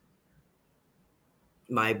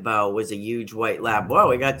 My Bo was a huge white lab. Whoa,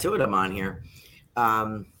 we got two of them on here.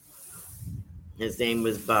 His name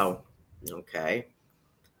was Bo. Okay.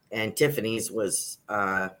 And Tiffany's was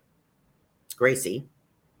Gracie.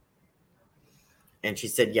 And she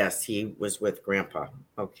said, yes, he was with Grandpa.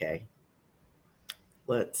 Okay.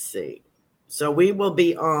 Let's see. So we will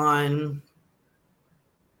be on.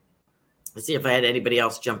 Let's see if I had anybody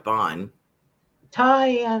else jump on. Ty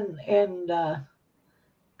and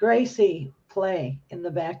Gracie play in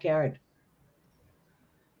the backyard.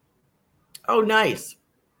 Oh, nice.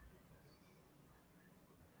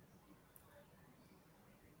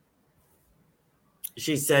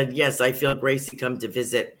 She said, yes, I feel Gracie come to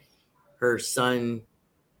visit. Her son,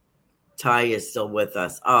 Ty, is still with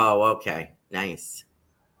us. Oh, okay. Nice.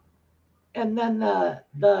 And then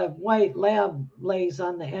the white lab lays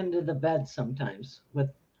on the end of the bed sometimes with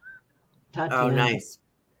Tatiana. Oh, nice.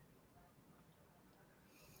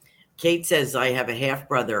 Kate says, I have a half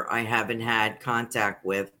brother I haven't had contact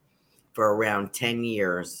with for around 10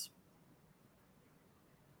 years.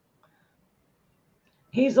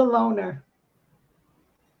 He's a loner.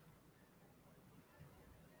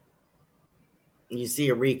 You see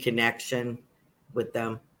a reconnection with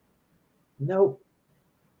them? Nope.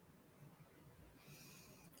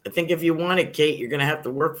 I think if you want it, Kate, you're going to have to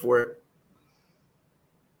work for it.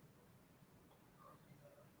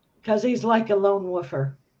 Because he's like a lone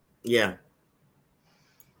woofer. Yeah.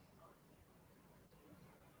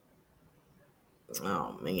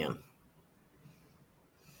 Oh, man.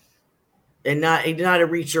 And he's not a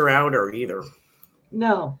reacher outer either.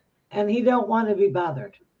 No. And he don't want to be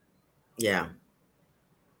bothered. Yeah.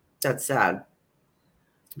 That's sad.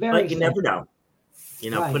 Very but you sad. never know.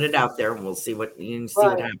 Right. Put it out there and we'll see what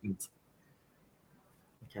what happens.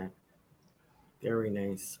 Okay. Very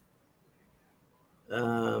nice. As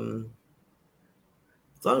long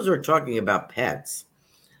as we're talking about pets,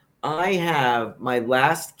 I have my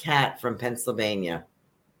last cat from Pennsylvania.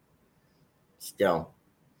 Still.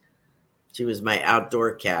 She was my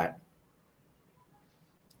outdoor cat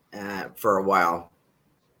for a while.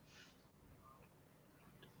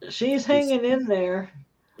 She's hanging in there.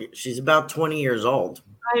 She's about 20 years old.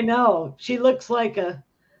 I know. She looks like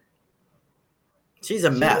She's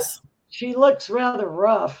a mess. She looks rather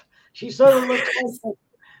rough. She sort of looks like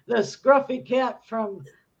the scruffy cat from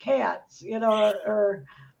Cats, or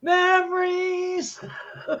Memories.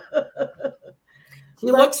 She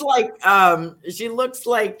looks like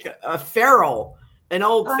a feral, an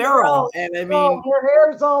old feral, and I mean, her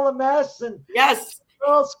hair's all a mess, and yes,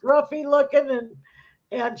 all scruffy looking,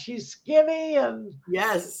 and she's skinny and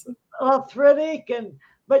yes, arthritic,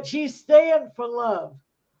 but she's staying for love.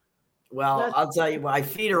 Well, I'll tell you what, I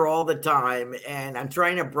feed her all the time, and I'm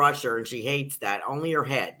trying to brush her, and she hates that. Only her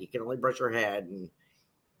head. You can only brush her head.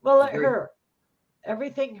 Well, it hurts.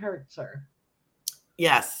 Everything hurts her.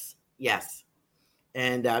 Yes.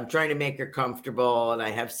 And I'm trying to make her comfortable, and I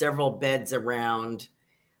have several beds around.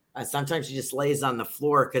 Sometimes she just lays on the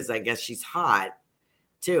floor because I guess she's hot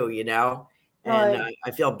too, And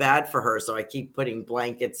I feel bad for her, so I keep putting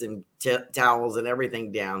blankets and towels and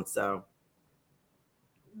everything down, so.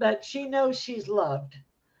 But she knows she's loved.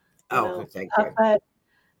 Okay. But,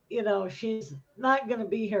 she's not going to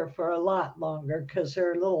be here for a lot longer because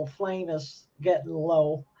her little flame is getting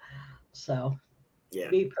low. So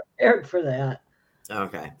be prepared for that.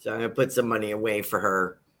 Okay. So I'm going to put some money away for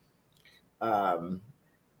her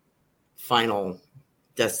final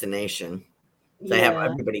destination. So I have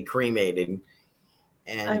everybody cremated.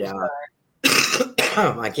 And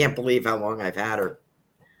I can't believe how long I've had her.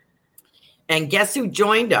 And guess who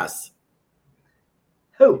joined us?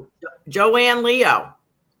 Who? Joanne Leo.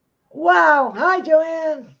 Wow. Hi,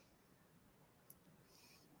 Joanne.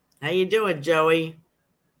 How you doing, Joey?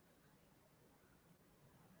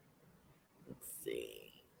 Let's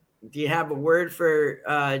see. Do you have a word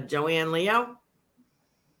for Joanne Leo?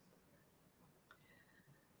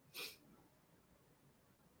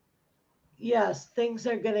 Yes, things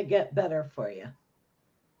are going to get better for you.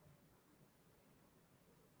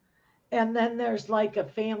 And then there's like a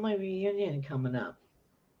family reunion coming up.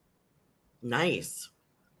 Nice.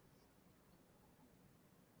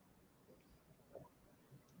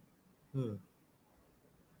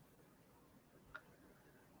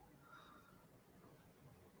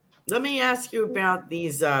 Let me ask you about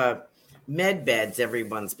these med beds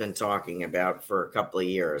everyone's been talking about for a couple of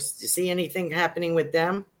years. Do you see anything happening with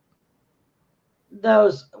them?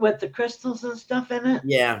 Those with the crystals and stuff in it?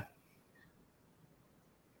 Yeah.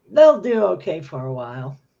 They'll do okay for a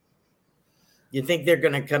while. You think they're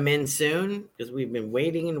going to come in soon? Because we've been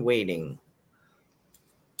waiting and waiting.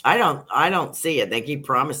 I don't see it. They keep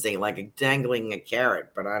promising, like dangling a carrot,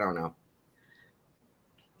 but I don't know.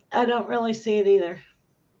 I don't really see it either.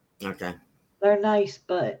 Okay. They're nice,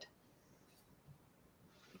 but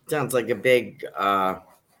sounds like a big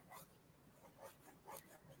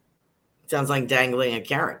sounds like dangling a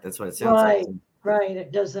carrot. That's what it sounds like. Right.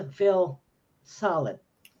 It doesn't feel solid.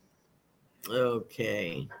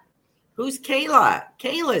 Okay. Who's Kayla?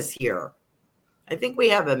 Kayla's here. I think we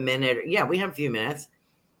have a minute. Yeah, we have a few minutes.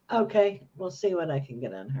 Okay. We'll see what I can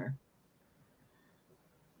get on her.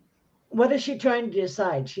 What is she trying to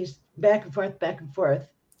decide? She's back and forth.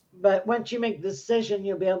 But once you make the decision,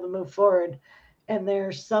 you'll be able to move forward. And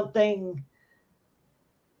there's something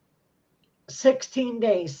 16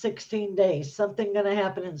 days, something going to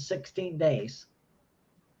happen in 16 days.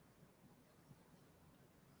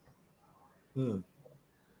 Did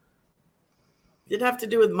it have to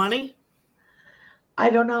do with money? I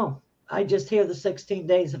don't know. I just hear the 16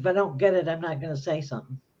 days. If I don't get it, I'm not going to say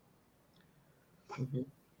something. Mm-hmm.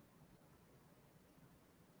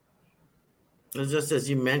 It was just as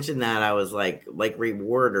you mentioned that, I was like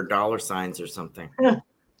reward or dollar signs or something.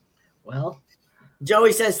 Well,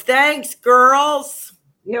 Joey says, thanks, girls.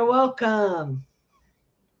 You're welcome.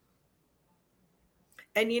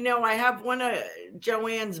 And I have one of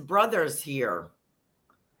Joanne's brothers here.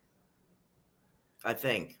 I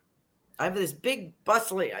think. I have this big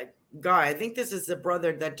bustling guy. I think this is the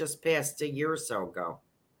brother that just passed a year or so ago.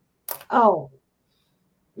 Oh.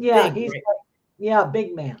 Yeah, big,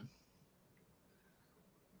 big man.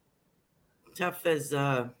 Tough as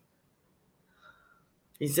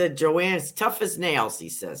he said, Joanne's tough as nails, he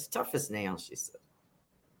says. Tough as nails, she said.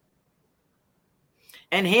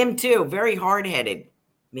 And him too, very hard-headed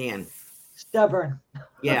man. Stubborn.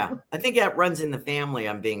 Yeah, I think that runs in the family,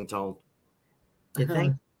 I'm being told. You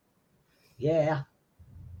think? Yeah.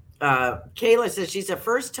 Kayla says she's a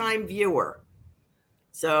first-time viewer.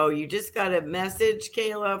 So you just got a message,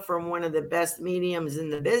 Kayla, from one of the best mediums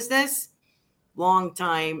in the business,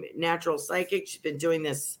 long-time natural psychic. She's been doing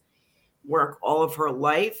this work all of her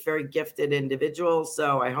life, very gifted individual.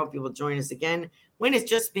 So I hope you will join us again when it's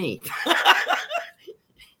just me.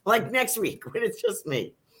 Like next week when it's just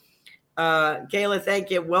me. Kayla,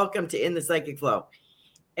 thank you. Welcome to In the Psychic Flow.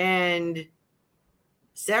 And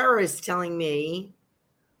Sarah is telling me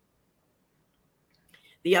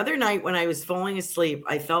the other night when I was falling asleep,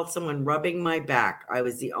 I felt someone rubbing my back. I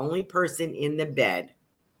was the only person in the bed.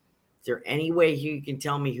 Is there any way you can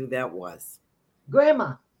tell me who that was?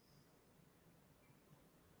 Grandma.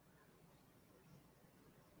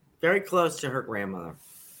 Very close to her grandmother.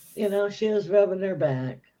 You know, she was rubbing her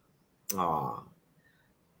back. Aw.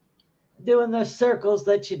 Doing the circles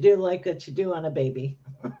that you do on a baby.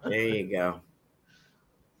 There you go.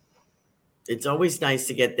 It's always nice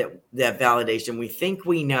to get that validation. We think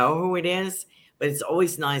we know who it is, but it's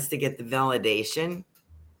always nice to get the validation.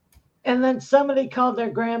 And then somebody called their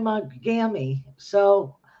grandma Gammy.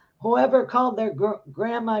 So whoever called their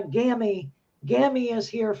grandma Gammy, Gammy is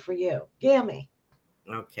here for you. Gammy.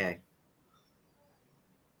 Okay.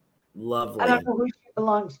 Lovely. I don't know who she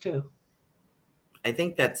belongs to. I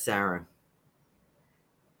think that's Sarah.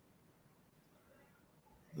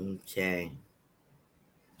 Okay.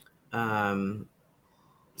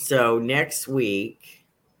 So next week,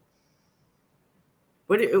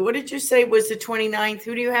 what did you say was the 29th?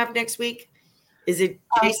 Who do you have next week? Is it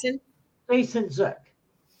Jason? Jason Zook.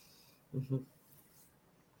 Mm-hmm.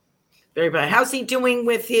 Very bad. How's he doing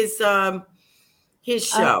with his show?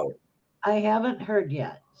 I haven't heard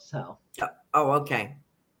yet. So. Oh, okay.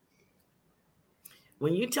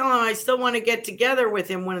 When you tell him I still want to get together with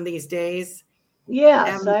him one of these days.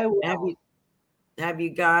 Yes, I will. Have you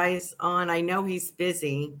guys on? I know he's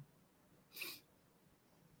busy,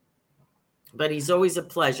 but he's always a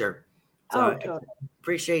pleasure. So totally. I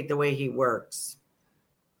appreciate the way he works.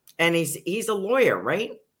 And he's a lawyer,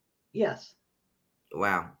 right? Yes.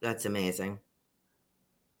 Wow, that's amazing.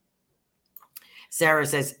 Sarah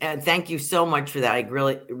says, thank you so much for that. I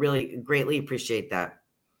really, really greatly appreciate that.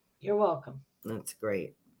 You're welcome. That's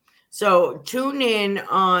great. So tune in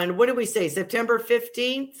on, what did we say, September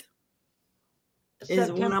 15th?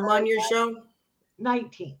 Is when I'm on your show?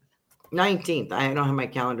 19th. 19th. I don't have my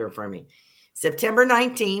calendar in front of me. September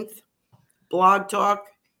 19th, Blog Talk,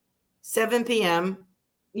 7 p.m.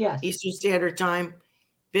 Yes. Eastern Standard Time,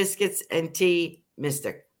 Biscuits and Tea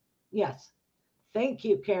Mystic. Yes. Thank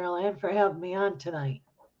you, Carol Ann, for having me on tonight.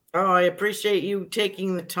 Oh, I appreciate you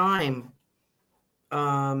taking the time.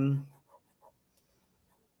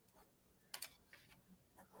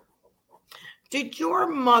 Did your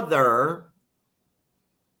mother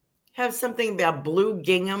have something about blue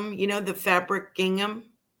gingham? You know, the fabric gingham?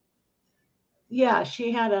 Yeah,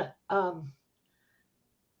 she had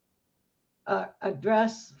a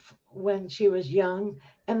dress when she was young,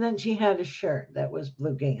 and then she had a shirt that was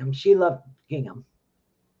blue gingham. She loved gingham.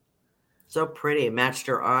 So pretty. It matched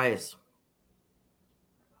her eyes.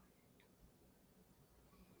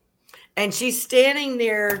 And she's standing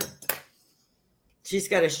there. She's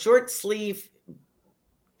got a short sleeve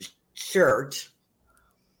shirt.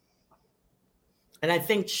 And I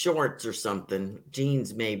think shorts or something,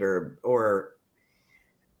 jeans maybe, or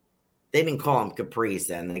they didn't call them capris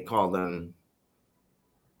then. They called them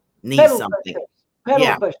knee Pedal something.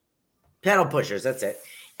 Pushers. Pushers. Pedal pushers, that's it.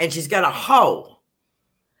 And she's got a hoe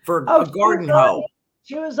for a garden hoe.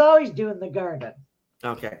 She was always doing the garden.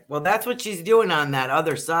 Okay. Well, that's what she's doing on that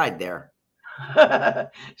other side there.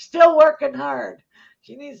 Still working hard.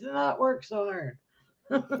 She needs to not work so hard.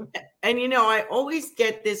 And you know, I always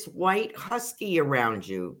get this white husky around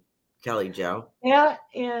you, Kelly Jo. That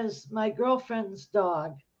is my girlfriend's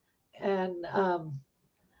dog. And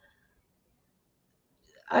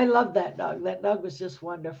I love that dog. That dog was just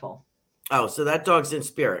wonderful. Oh, so that dog's in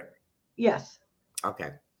spirit. Yes.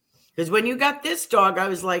 Okay. Because when you got this dog, I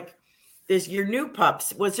was like, "This your new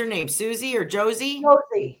pups. What's her name? Susie or Josie?"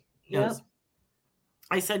 Josie. Yep.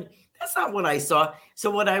 I said, "That's not what I saw." So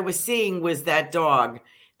what I was seeing was that dog,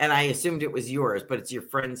 and I assumed it was yours, but it's your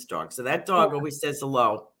friend's dog. So that dog always says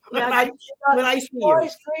hello. Yeah, when I see you.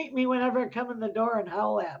 Always greet me whenever I come in the door and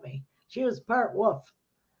howl at me. She was part wolf.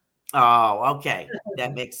 Oh, okay.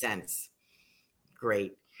 That makes sense.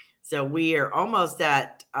 Great. So we are almost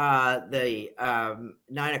at the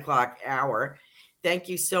 9 o'clock hour. Thank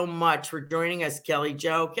you so much for joining us, Kelly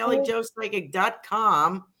Jo.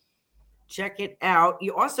 KellyJoPsychic.com. Check it out.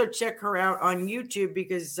 You also check her out on YouTube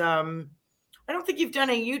because I don't think you've done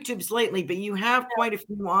any YouTubes lately, but you have quite a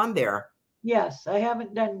few on there. Yes, I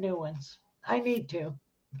haven't done new ones. I need to.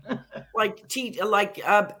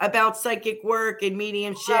 about psychic work and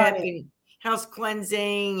mediumship and house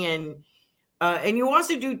cleansing, and you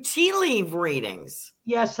also do tea leaf readings.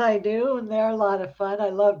 Yes, I do, and they're a lot of fun. I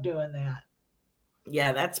love doing that.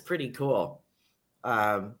 Yeah, that's pretty cool.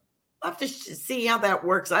 I'll have to see how that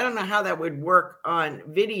works. I don't know how that would work on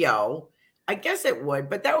video. I guess it would,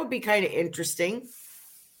 but that would be kind of interesting,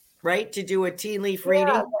 right? To do a tea leaf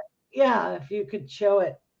reading. Yeah, if you could show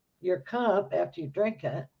it your cup after you drink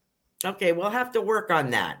it. Okay, we'll have to work on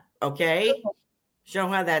that. Okay, show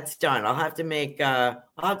how that's done. I'll have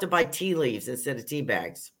to buy tea leaves instead of tea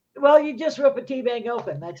bags. Well, you just rip a tea bag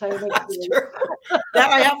open. That's how you make tea leaves. That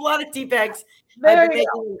I have a lot of tea bags. I've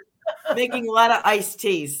been making a lot of iced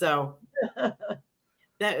teas, so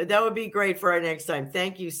that would be great for our next time.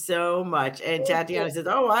 Thank you so much. And Tatiana says,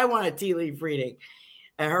 "Oh, I want a tea leaf reading,"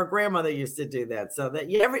 and her grandmother used to do that. So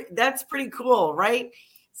that's pretty cool, right?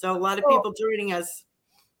 So a lot of people joining us.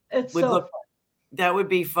 That would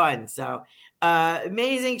be fun. So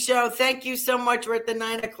amazing show. Thank you so much. We're at the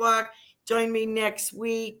 9 o'clock. Join me next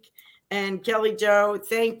week. And Kelly Jo,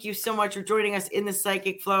 thank you so much for joining us in the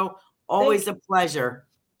Psychic Flow. Always a pleasure.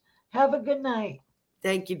 Have a good night.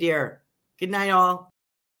 Thank you, dear. Good night, all.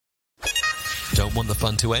 Don't want the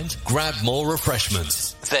fun to end? Grab more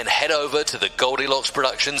refreshments. Then head over to the Goldilocks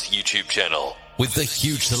Productions YouTube channel. With the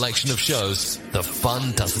huge selection of shows, the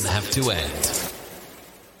fun doesn't have to end.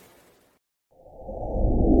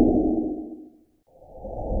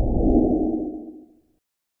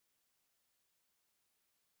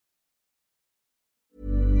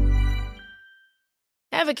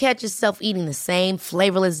 Ever catch yourself eating the same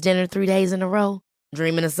flavorless dinner 3 days in a row?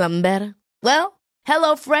 Dreaming of something better? Well,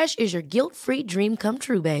 HelloFresh is your guilt-free dream come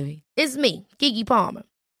true, baby. It's me, Keke Palmer.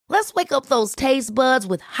 Let's wake up those taste buds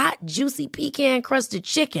with hot, juicy pecan-crusted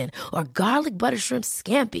chicken or garlic butter shrimp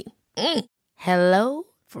scampi. Hello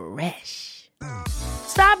Fresh.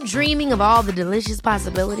 Stop dreaming of all the delicious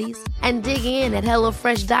possibilities and dig in at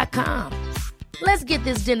HelloFresh.com. Let's get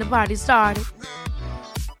this dinner party started.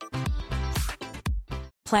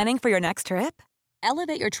 Planning for your next trip?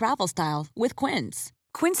 Elevate your travel style with Quince.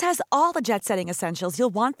 Quince has all the jet-setting essentials you'll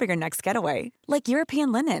want for your next getaway, like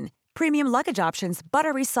European linen, premium luggage options,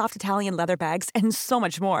 buttery soft Italian leather bags, and so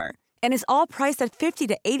much more. And is all priced at 50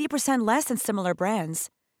 to 80% less than similar brands.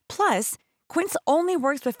 Plus, Quince only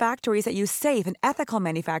works with factories that use safe and ethical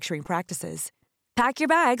manufacturing practices. Pack your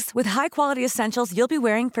bags with high-quality essentials you'll be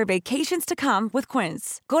wearing for vacations to come with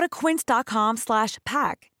Quince. Go to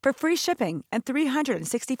quince.com/pack for free shipping and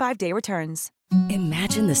 365-day returns.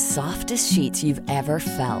 Imagine the softest sheets you've ever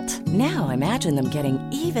felt. Now imagine them getting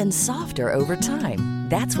even softer over time.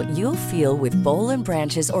 That's what you'll feel with Boll &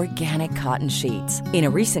 Branch's organic cotton sheets. In a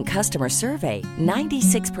recent customer survey,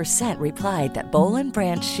 96% replied that Boll &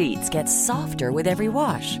 Branch sheets get softer with every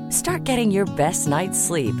wash. Start getting your best night's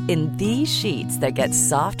sleep in these sheets that get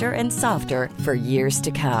softer and softer for years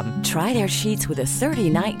to come. Try their sheets with a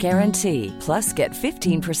 30-night guarantee. Plus, get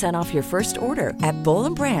 15% off your first order at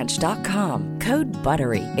bollandbranch.com. Code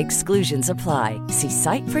BUTTERY. Exclusions apply. See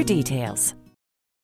site for details.